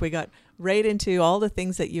your book. We got right into all the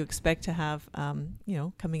things that you expect to have,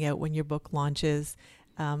 coming out when your book launches.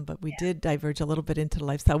 But we did diverge a little bit into the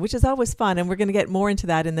lifestyle, which is always fun. And we're going to get more into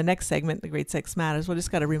that in the next segment, The Great Sex Matters. We'll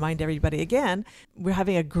just got to remind everybody again, we're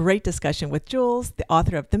having a great discussion with Jules, the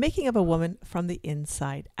author of The Making of a Woman from the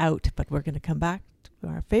Inside Out. But we're going to come back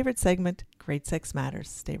our favorite segment, Great Sex Matters.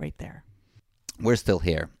 Stay right there. We're still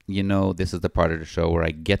here. You know, this is the part of the show where I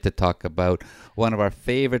get to talk about one of our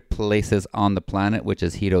favorite places on the planet, which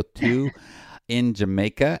is Hedo 2 in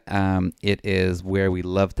Jamaica. It is where we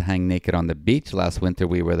love to hang naked on the beach. Last winter,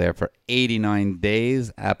 we were there for 89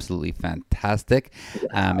 days. Absolutely fantastic.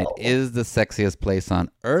 It is the sexiest place on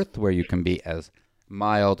earth where you can be as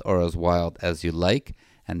mild or as wild as you like.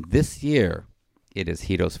 And this year, it is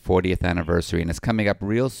Hedo's 40th anniversary, and it's coming up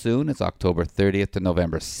real soon. It's October 30th to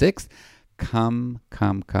November 6th. Come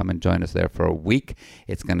and join us there for a week.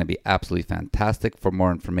 It's going to be absolutely fantastic. For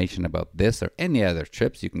more information about this or any other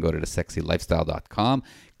trips, you can go to thesexylifestyle.com,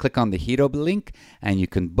 click on the Hedo link, and you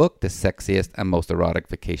can book the sexiest and most erotic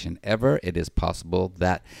vacation ever. It is possible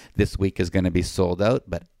that this week is going to be sold out,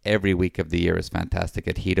 but every week of the year is fantastic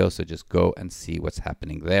at Hedo, so just go and see what's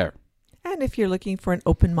happening there. And if you're looking for an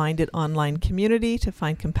open-minded online community to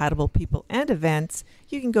find compatible people and events,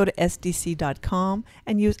 you can go to sdc.com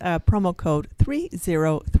and use promo code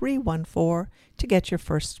 30314 to get your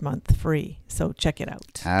first month free. So check it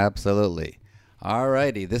out. Absolutely.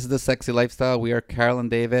 Alrighty, this is The Sexy Lifestyle. We are Carol and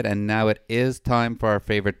David, and now it is time for our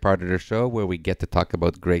favorite part of the show where we get to talk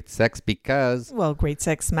about great sex because... Well, great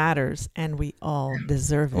sex matters, and we all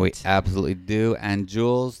deserve it. We absolutely do. And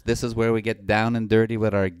Jules, this is where we get down and dirty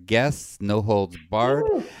with our guests, no holds barred.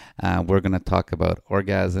 We're going to talk about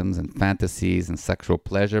orgasms and fantasies and sexual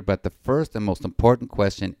pleasure. But the first and most important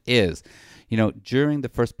question is, you know, during the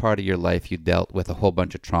first part of your life, you dealt with a whole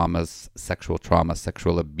bunch of traumas,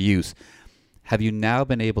 sexual abuse. Have you now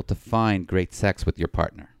been able to find great sex with your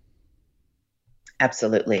partner?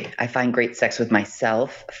 Absolutely. I find great sex with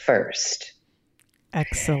myself first.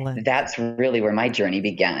 Excellent. That's really where my journey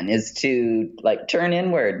began, is to turn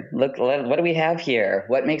inward. Look, what do we have here?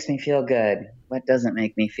 What makes me feel good? What doesn't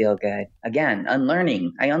make me feel good? Again,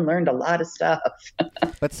 unlearning. I unlearned a lot of stuff.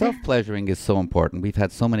 But self-pleasuring is so important. We've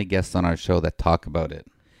had so many guests on our show that talk about it.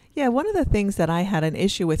 Yeah, one of the things that I had an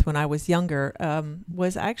issue with when I was younger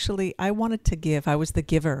was actually I wanted to give. I was the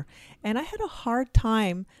giver. And I had a hard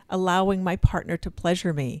time allowing my partner to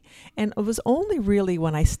pleasure me. And it was only really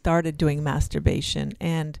when I started doing masturbation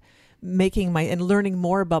and learning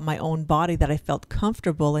more about my own body that I felt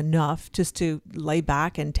comfortable enough just to lay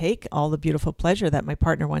back and take all the beautiful pleasure that my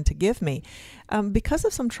partner wanted to give me. Because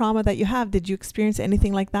of some trauma that you have, did you experience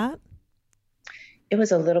anything like that? It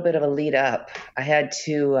was a little bit of a lead up. I had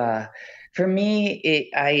to, for me,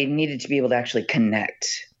 I needed to be able to actually connect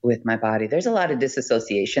with my body. There's a lot of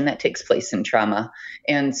disassociation that takes place in trauma.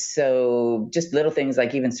 And so just little things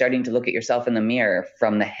like even starting to look at yourself in the mirror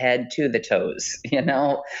from the head to the toes, you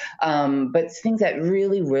know, but things that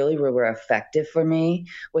really, really were effective for me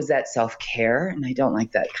was that self-care. And I don't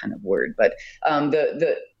like that kind of word, but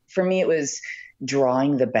for me, it was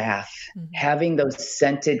drawing the bath, having those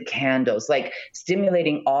scented candles, like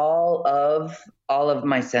stimulating all of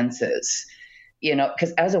my senses, you know,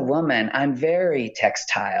 because as a woman, I'm very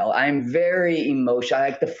textile. I'm very emotional. I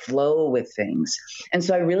like to flow with things. And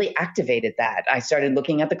so I really activated that. I started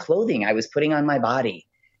looking at the clothing I was putting on my body.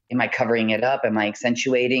 Am I covering it up? Am I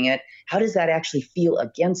accentuating it? How does that actually feel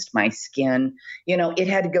against my skin? You know, it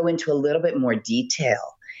had to go into a little bit more detail.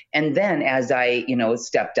 And then as I,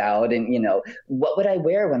 stepped out and, what would I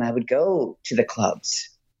wear when I would go to the clubs?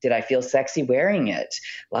 Did I feel sexy wearing it?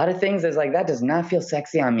 A lot of things is like, that does not feel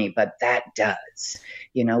sexy on me, but that does.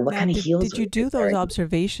 What kind of heels? Did you do those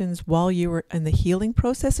observations while you were in the healing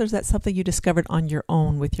process, or is that something you discovered on your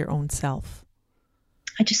own with your own self?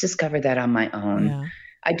 I just discovered that on my own. Yeah.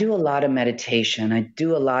 I do a lot of meditation. I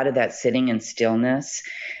do a lot of that sitting in stillness.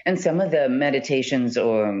 And some of the meditations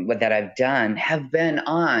that I've done have been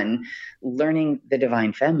on learning the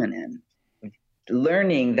divine feminine,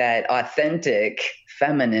 learning that authentic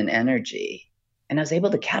feminine energy. And I was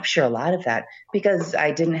able to capture a lot of that because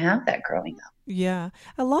I didn't have that growing up. Yeah.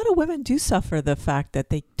 A lot of women do suffer the fact that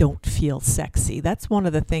they don't feel sexy. That's one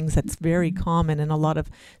of the things that's very common. And a lot of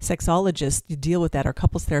sexologists deal with that, or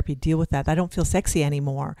couples therapy deal with that. I don't feel sexy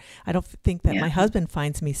anymore. I don't think that my husband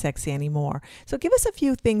finds me sexy anymore. So give us a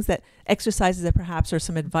few things exercises that perhaps, or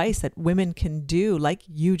some advice that women can do, like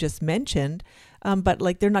you just mentioned. But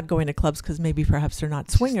like they're not going to clubs because maybe perhaps they're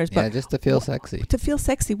not swingers. But just to feel sexy. To feel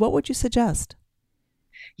sexy, what would you suggest?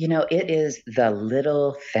 It is the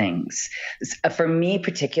little things. For me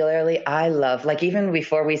particularly, I love, like even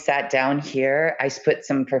before we sat down here, I put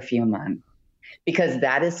some perfume on because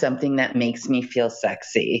that is something that makes me feel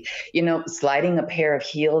sexy. Sliding a pair of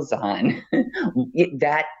heels on,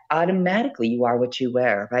 that automatically, you are what you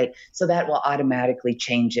wear, right? So that will automatically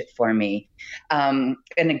change it for me. And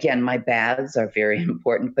again, my baths are very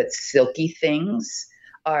important, but silky things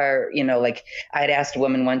are, like I'd asked a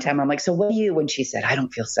woman one time, I'm like, so what do you, when she said, I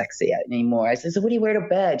don't feel sexy anymore. I said, so what do you wear to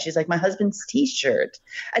bed? She's like, my husband's t-shirt.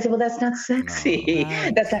 I said, well, that's not sexy.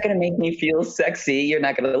 Right. That's not going to make me feel sexy. You're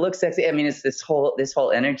not going to look sexy. I mean, it's this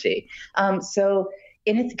whole energy.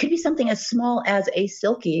 And it could be something as small as a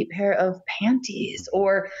silky pair of panties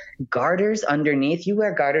or garters underneath. You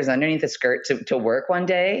wear garters underneath a skirt to work one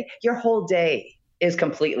day, your whole day is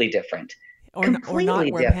completely different. Or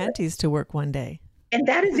not wear panties to work one day. And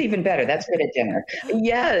that is even better. That's good at dinner.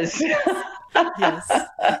 Yes. Yes.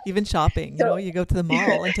 Even shopping. You go to the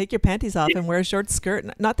mall and take your panties off and wear a short skirt.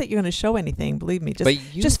 Not that you're going to show anything, believe me.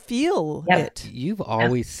 Just feel it. You've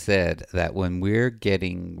always said that when we're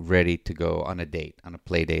getting ready to go on a date, on a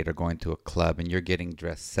play date, or going to a club, and you're getting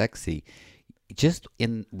dressed sexy,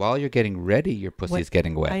 while you're getting ready, your pussy's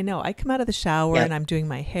getting wet. I know. I come out of the shower and I'm doing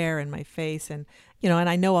my hair and my face, and and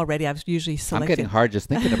I know already I've usually selected. I'm getting hard just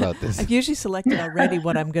thinking about this. I've usually selected already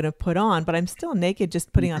what I'm going to put on, but I'm still naked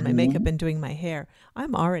just putting on my makeup and doing my hair.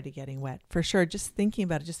 I'm already getting wet for sure. Just thinking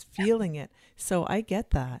about it, just feeling it. So I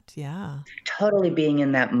get that. Yeah. Totally being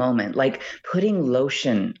in that moment, like putting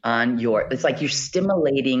lotion on it's like you're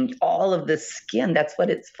stimulating all of the skin. That's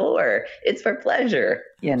what it's for. It's for pleasure,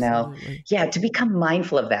 Absolutely. Yeah, to become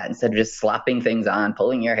mindful of that instead of just slopping things on,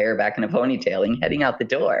 pulling your hair back in a ponytail and heading out the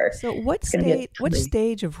door. So what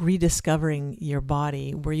stage of rediscovering your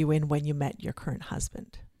body were you in when you met your current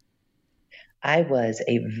husband? I was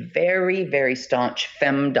a very, very staunch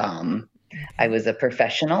femdom. I was a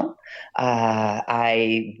professional.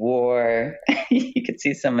 I wore, you could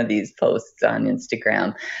see some of these posts on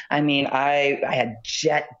Instagram. I mean, I had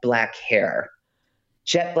jet black hair.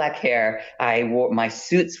 I wore, my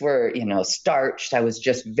suits were, starched. I was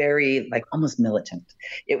just very, like, almost militant.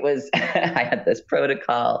 It was, I had this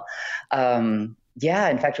protocol. In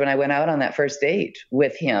fact, when I went out on that first date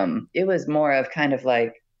with him, it was more of kind of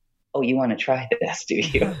like, oh, you want to try this, do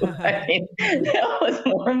you? I mean, that was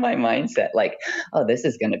more my mindset, like, oh, this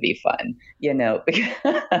is going to be fun,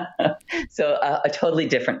 So a totally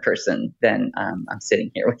different person than I'm sitting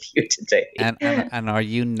here with you today. And are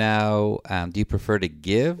you now, do you prefer to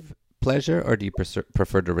give pleasure or do you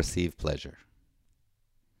prefer to receive pleasure?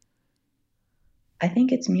 I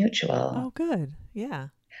think it's mutual. Oh, good. Yeah.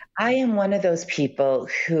 I am one of those people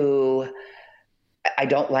who I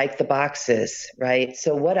don't like the boxes, right?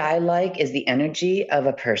 So what I like is the energy of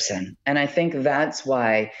a person. And I think that's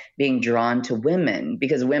why being drawn to women,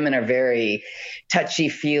 because women are very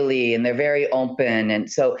touchy-feely and they're very open.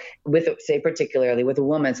 And so particularly with a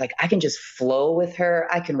woman, it's like I can just flow with her.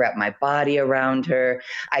 I can wrap my body around her.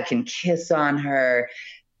 I can kiss on her.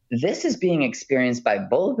 This is being experienced by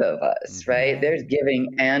both of us, right? Mm-hmm. There's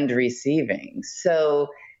giving and receiving. So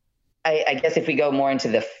I guess if we go more into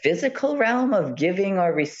the physical realm of giving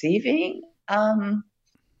or receiving, I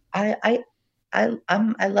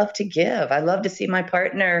love to give. I love to see my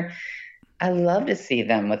partner. I love to see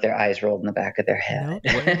them with their eyes rolled in the back of their head.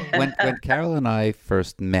 When Carol and I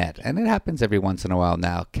first met, and it happens every once in a while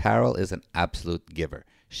now, Carol is an absolute giver.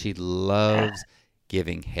 She loves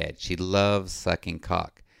giving head. She loves sucking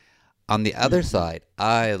cock. On the other side,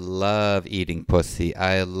 I love eating pussy.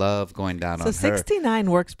 I love going down on her. So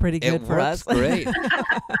 69 works pretty good for us. It works great.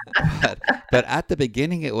 but at the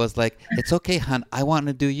beginning, it was like, it's okay, hon. I want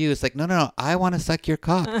to do you. It's like, no. I want to suck your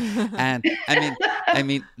cock. And I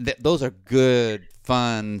mean, those are good,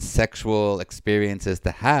 fun, sexual experiences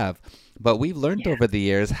to have. But we've learned over the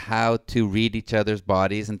years how to read each other's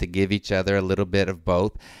bodies and to give each other a little bit of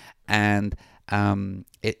both. And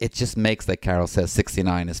it just makes, like Carol says,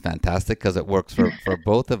 69 is fantastic because it works for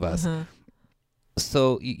both of us. Uh-huh.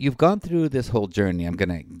 So you've gone through this whole journey. I'm going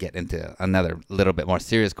to get into another little bit more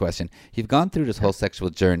serious question. You've gone through this whole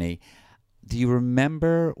sexual journey. Do you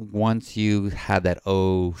remember once you had that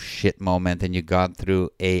oh shit moment and you got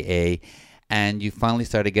through AA and you finally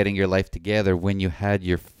started getting your life together when you had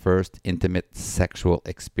your first intimate sexual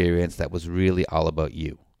experience that was really all about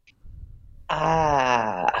you?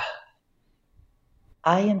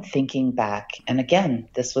 I am thinking back, and again,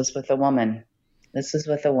 this was with a woman.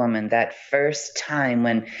 That first time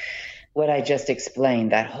when what I just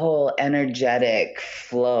explained, that whole energetic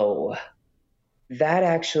flow, that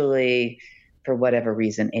actually, for whatever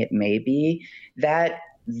reason it may be, that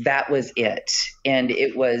was it. And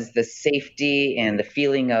it was the safety and the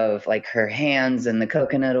feeling of like her hands and the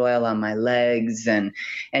coconut oil on my legs and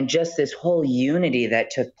just this whole unity that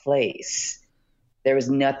took place. There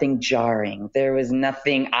was nothing jarring. There was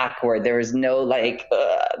nothing awkward. There was no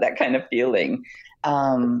that kind of feeling.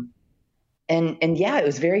 And yeah, it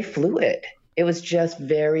was very fluid. It was just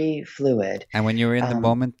very fluid. And when you were in the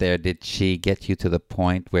moment there, did she get you to the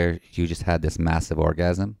point where you just had this massive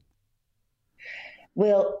orgasm?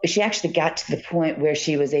 Well, she actually got to the point where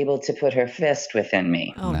she was able to put her fist within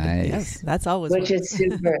me. Oh, Nice. yes, that's always Which is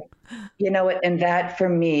super, you know what? And that for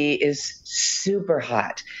me is super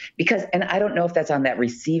hot because, and I don't know if that's on that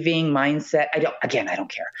receiving mindset. I don't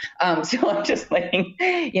care. So I'm just saying,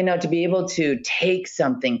 to be able to take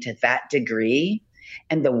something to that degree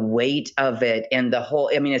and the weight of it and the whole,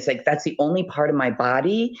 I mean, it's like, that's the only part of my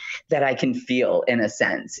body that I can feel in a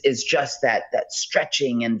sense is just that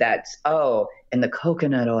stretching and and the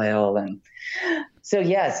coconut oil. And so,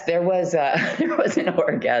 yes, there was an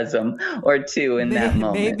orgasm or two in that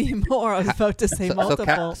moment. Maybe more. I was about to say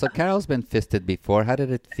multiple. So Carol's been fisted before. How did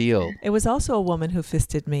it feel? It was also a woman who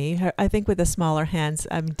fisted me. I think with the smaller hands.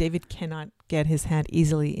 David cannot get his hand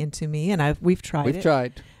easily into me, and we've tried. We've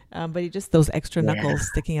tried. But just those extra knuckles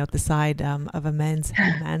sticking out the side of a man's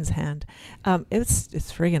hand. It's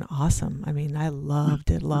friggin' awesome. I mean, I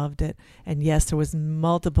loved it. And yes, there was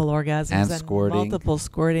multiple orgasms and squirting. multiple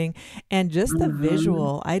squirting. And just the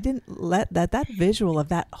visual, I didn't let that visual of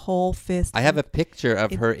that whole fist. I have a picture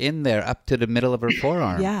of her in there up to the middle of her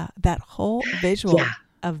forearm. Yeah, that whole visual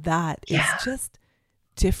of that is just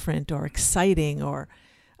different or exciting or,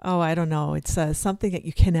 I don't know. It's something that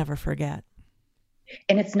you can never forget.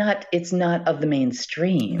 And it's not of the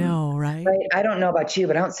mainstream. No, right? I don't know about you,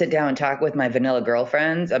 but I don't sit down and talk with my vanilla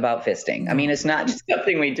girlfriends about fisting. I mean, it's not just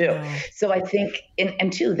something we do. No. So I think,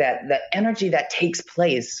 and too, that the energy that takes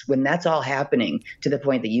place when that's all happening to the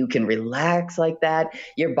point that you can relax like that,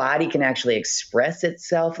 your body can actually express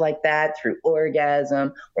itself like that through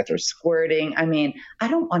orgasm or through squirting. I mean, I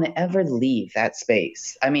don't want to ever leave that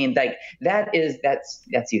space. I mean, like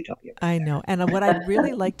that's utopia. I know. And what I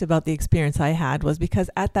really liked about the experience I had was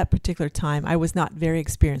because at that particular time, I was not very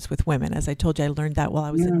experienced with women. As I told you, I learned that while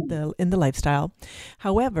I was in the lifestyle.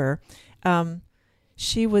 However,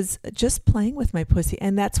 she was just playing with my pussy.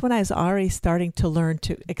 And that's when I was already starting to learn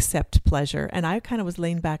to accept pleasure. And I kind of was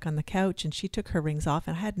laying back on the couch and she took her rings off.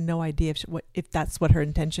 And I had no idea if that's what her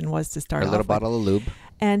intention was to start off A little bottle of lube.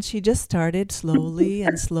 And she just started slowly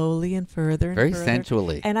and slowly and further and Very further.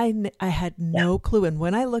 sensually. And I had no clue. And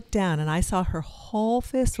when I looked down and I saw her whole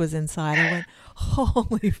fist was inside, I went,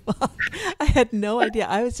 holy fuck. I had no idea.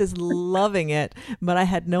 I was just loving it. But I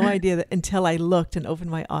had no idea that until I looked and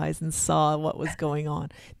opened my eyes and saw what was going on.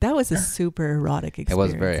 That was a super erotic experience. It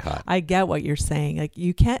was very hot. I get what you're saying. Like,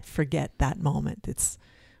 you can't forget that moment. It's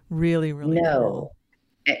really, really cool.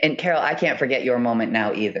 And Carol, I can't forget your moment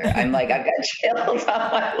now either. I'm like, I've got chills on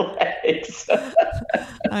my legs.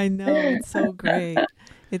 I know. It's so great.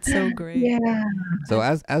 It's so great. Yeah. So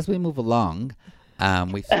as we move along,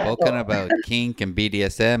 we've spoken about kink and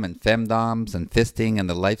BDSM and femdoms and fisting and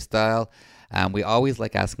the lifestyle. We always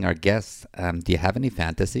like asking our guests, do you have any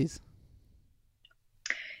fantasies?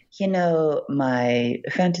 My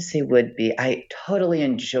fantasy would be, I totally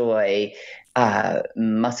enjoy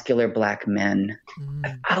muscular Black men.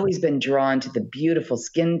 I've always been drawn to the beautiful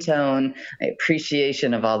skin tone,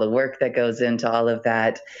 appreciation of all the work that goes into all of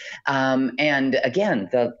that. And again,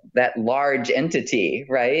 that large entity,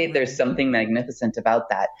 right? There's something magnificent about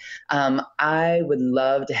that. I would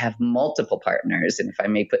love to have multiple partners. And if I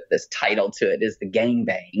may put this title to it, is the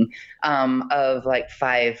gangbang of like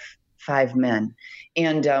five men.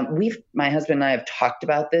 And my husband and I have talked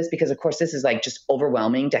about this because, of course, this is like just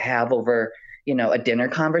overwhelming to have over, a dinner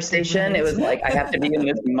conversation. It was like, I have to be in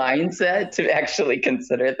this mindset to actually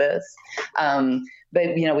consider this.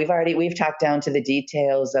 But, we've talked down to the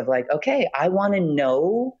details of like, okay, I want to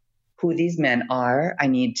know who these men are. I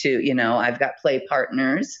need to, I've got play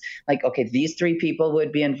partners. Like, okay, these 3 people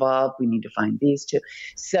would be involved. We need to find these 2.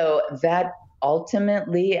 So that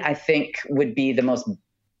ultimately, I think, would be the most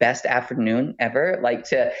best afternoon ever, like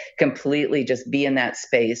to completely just be in that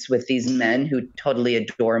space with these men who totally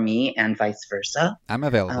adore me and vice versa. I'm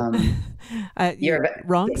available. You're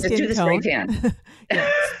wrong just skin do the tone. spray tan. Yeah,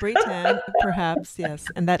 spray tan, perhaps, yes.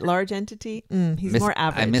 And that large entity, he's more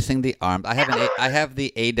average. I'm missing the arms. I have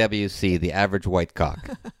the AWC, the average white cock.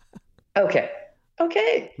 Okay.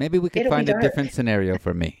 Maybe we could find a different scenario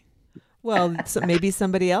for me. Well, so maybe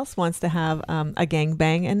somebody else wants to have a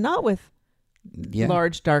gangbang and not with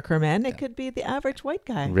large, darker men. It could be the average white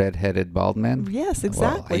guy. Red-headed bald man? Yes,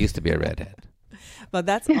 exactly. Well, I used to be a redhead. But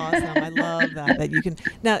that's awesome. I love that you can.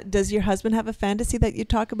 Now, does your husband have a fantasy that you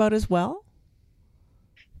talk about as well?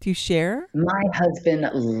 Do you share? My husband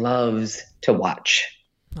loves to watch.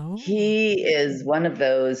 Oh. He is one of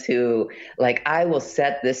those who, like, I will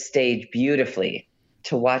set this stage beautifully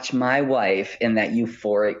to watch my wife in that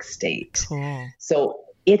euphoric state. Cool. So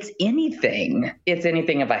it's anything. It's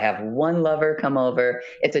anything if I have one lover come over.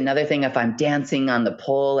 It's another thing if I'm dancing on the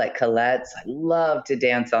pole at Colette's. I love to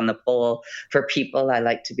dance on the pole for people. I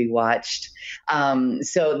like to be watched.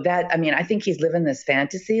 So that, I mean, I think he's living this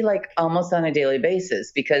fantasy like almost on a daily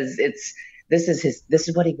basis because this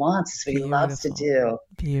is what he wants. This is what he loves to do.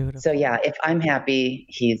 Beautiful. So yeah, if I'm happy,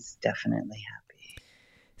 he's definitely happy.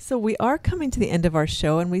 So we are coming to the end of our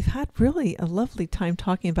show, and we've had really a lovely time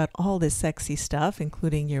talking about all this sexy stuff,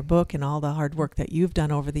 including your book and all the hard work that you've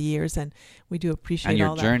done over the years. And we do appreciate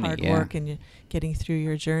all that hard work and getting through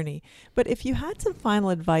your journey. But if you had some final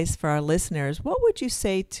advice for our listeners, what would you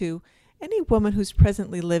say to any woman who's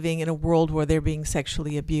presently living in a world where they're being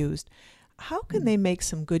sexually abused? How can they make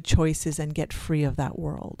some good choices and get free of that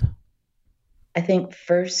world? I think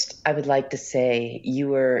first I would like to say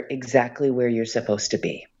you are exactly where you're supposed to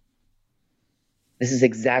be. This is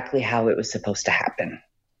exactly how it was supposed to happen.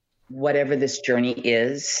 Whatever this journey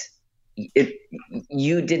is,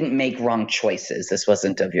 you didn't make wrong choices. This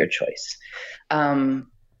wasn't of your choice. And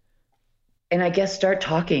I guess start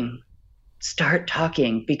talking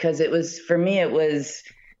because it was, for me, I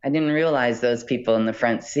didn't realize those people in the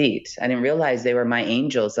front seat. I didn't realize they were my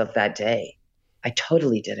angels of that day. I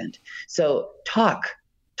totally didn't. So talk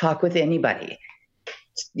with anybody.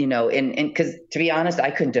 And because to be honest,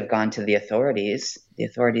 I couldn't have gone to the authorities. The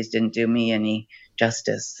authorities didn't do me any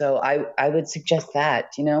justice. So I would suggest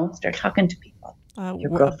that, start talking to people.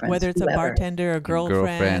 Your girlfriends, whether it's whoever. A bartender, a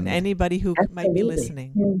girlfriend, anybody who might be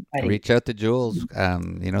listening. Reach out to Jules.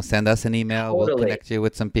 Send us an email. Totally. We'll connect you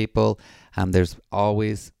with some people. There's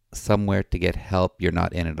always somewhere to get help. You're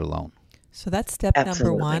not in it alone. So that's step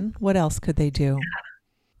number one. What else could they do?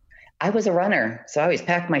 I was a runner, so I always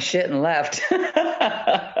packed my shit and left.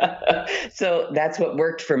 So that's what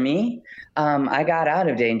worked for me. I got out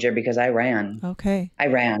of danger because I ran. Okay. I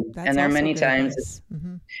ran. And there are many times,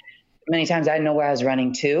 many times I didn't know where I was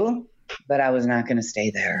running to, but I was not going to stay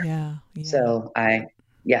there. Yeah. So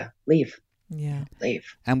leave. Yeah.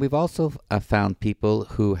 Leave. And we've also found people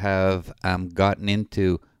who have gotten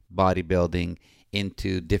into bodybuilding,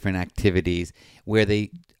 into different activities where they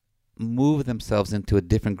move themselves into a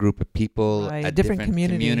different group of people, right. a different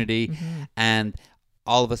community. And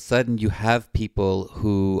all of a sudden you have people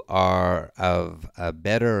who are of a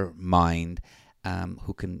better mind,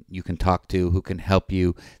 you can talk to, who can help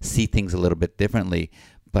you see things a little bit differently.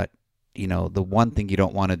 But, the one thing you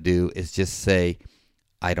don't want to do is just say,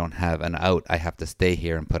 I don't have an out. I have to stay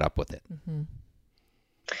here and put up with it. Mm-hmm.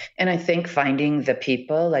 And I think finding the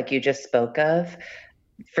people like you just spoke of,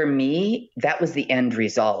 for me, that was the end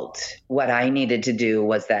result. What I needed to do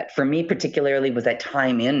was that, for me particularly, was that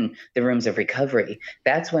time in the rooms of recovery.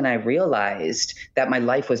 That's when I realized that my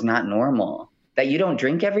life was not normal. That you don't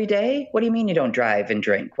drink every day? What do you mean you don't drive and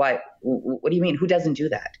drink? Why? What do you mean? Who doesn't do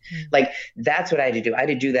that? Like, that's what I had to do. I had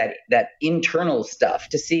to do that internal stuff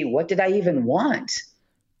to see, what did I even want?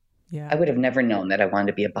 Yeah. I would have never known that I wanted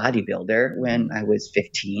to be a bodybuilder when I was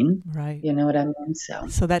 15. Right. You know what I mean?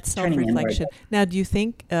 So that's self-reflection. Now, do you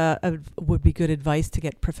think would be good advice to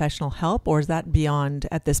get professional help, or is that beyond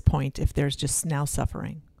at this point if there's just now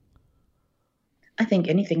suffering? I think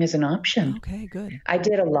anything is an option. Okay, good. I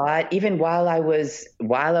did a lot, even while I was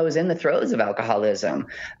in the throes of alcoholism.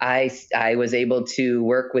 I was able to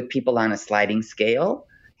work with people on a sliding scale.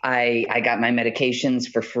 I got my medications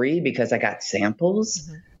for free because I got samples.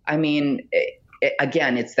 Mm-hmm. I mean,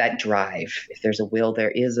 again, it's that drive. If there's a will, there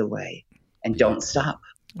is a way. And don't stop.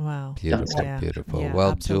 Wow. Beautiful, yeah. beautiful. Yeah, well,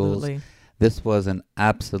 absolutely. Jules, this was an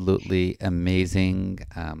absolutely amazing,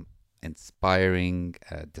 inspiring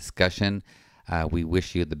discussion. We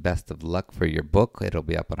wish you the best of luck for your book. It'll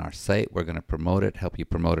be up on our site. We're going to promote it, help you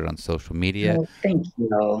promote it on social media. Oh, thank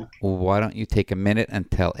you. Why don't you take a minute and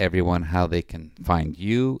tell everyone how they can find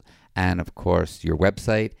you and, of course, your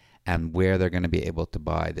website and where they're going to be able to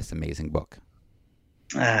buy this amazing book.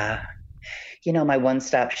 My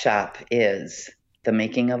one-stop shop is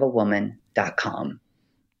themakingofawoman.com.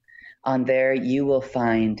 On there, you will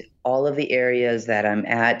find all of the areas that I'm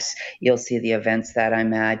at. You'll see the events that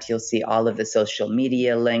I'm at. You'll see all of the social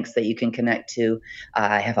media links that you can connect to.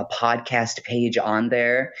 I have a podcast page on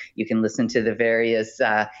there. You can listen to the various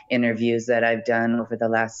interviews that I've done over the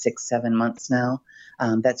last 6-7 months now.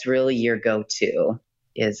 That's really your go-to,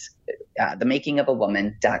 is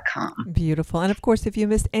themakingofawoman.com. Beautiful. And of course, if you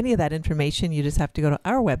missed any of that information, you just have to go to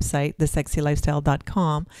our website,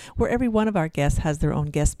 thesexylifestyle.com, where every one of our guests has their own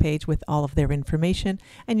guest page with all of their information.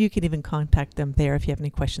 And you can even contact them there if you have any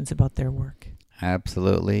questions about their work.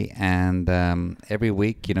 Absolutely. And every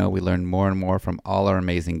week, we learn more and more from all our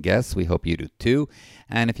amazing guests. We hope you do too.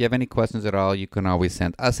 And if you have any questions at all, you can always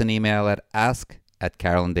send us an email at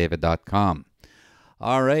carolanddavid.com.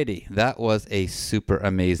 Alrighty, that was a super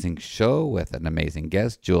amazing show with an amazing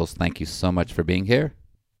guest. Jules, thank you so much for being here.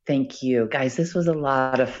 Thank you. Guys, this was a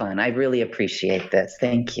lot of fun. I really appreciate this.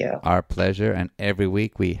 Thank you. Our pleasure. And every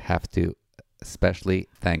week we have to especially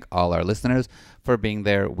thank all our listeners for being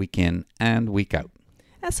there week in and week out.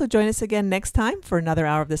 And so join us again next time for another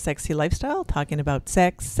hour of The Sexy Lifestyle, talking about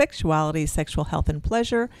sex, sexuality, sexual health and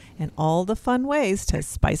pleasure, and all the fun ways to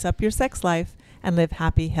spice up your sex life and live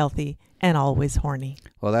happy, healthy, and always horny.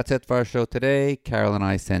 Well, that's it for our show today. Carol and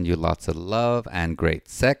I send you lots of love and great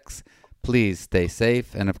sex. Please stay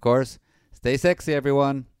safe. And of course, stay sexy,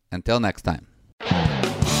 everyone. Until next time.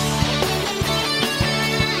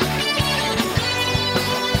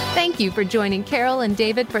 Thank you for joining Carol and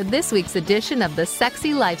David for this week's edition of The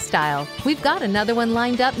Sexy Lifestyle. We've got another one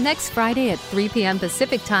lined up next Friday at 3 p.m.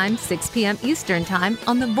 Pacific Time, 6 p.m. Eastern Time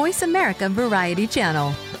on the Voice America Variety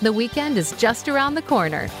Channel. The weekend is just around the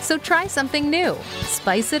corner, so try something new,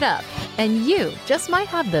 spice it up, and you just might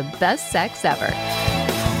have the best sex ever.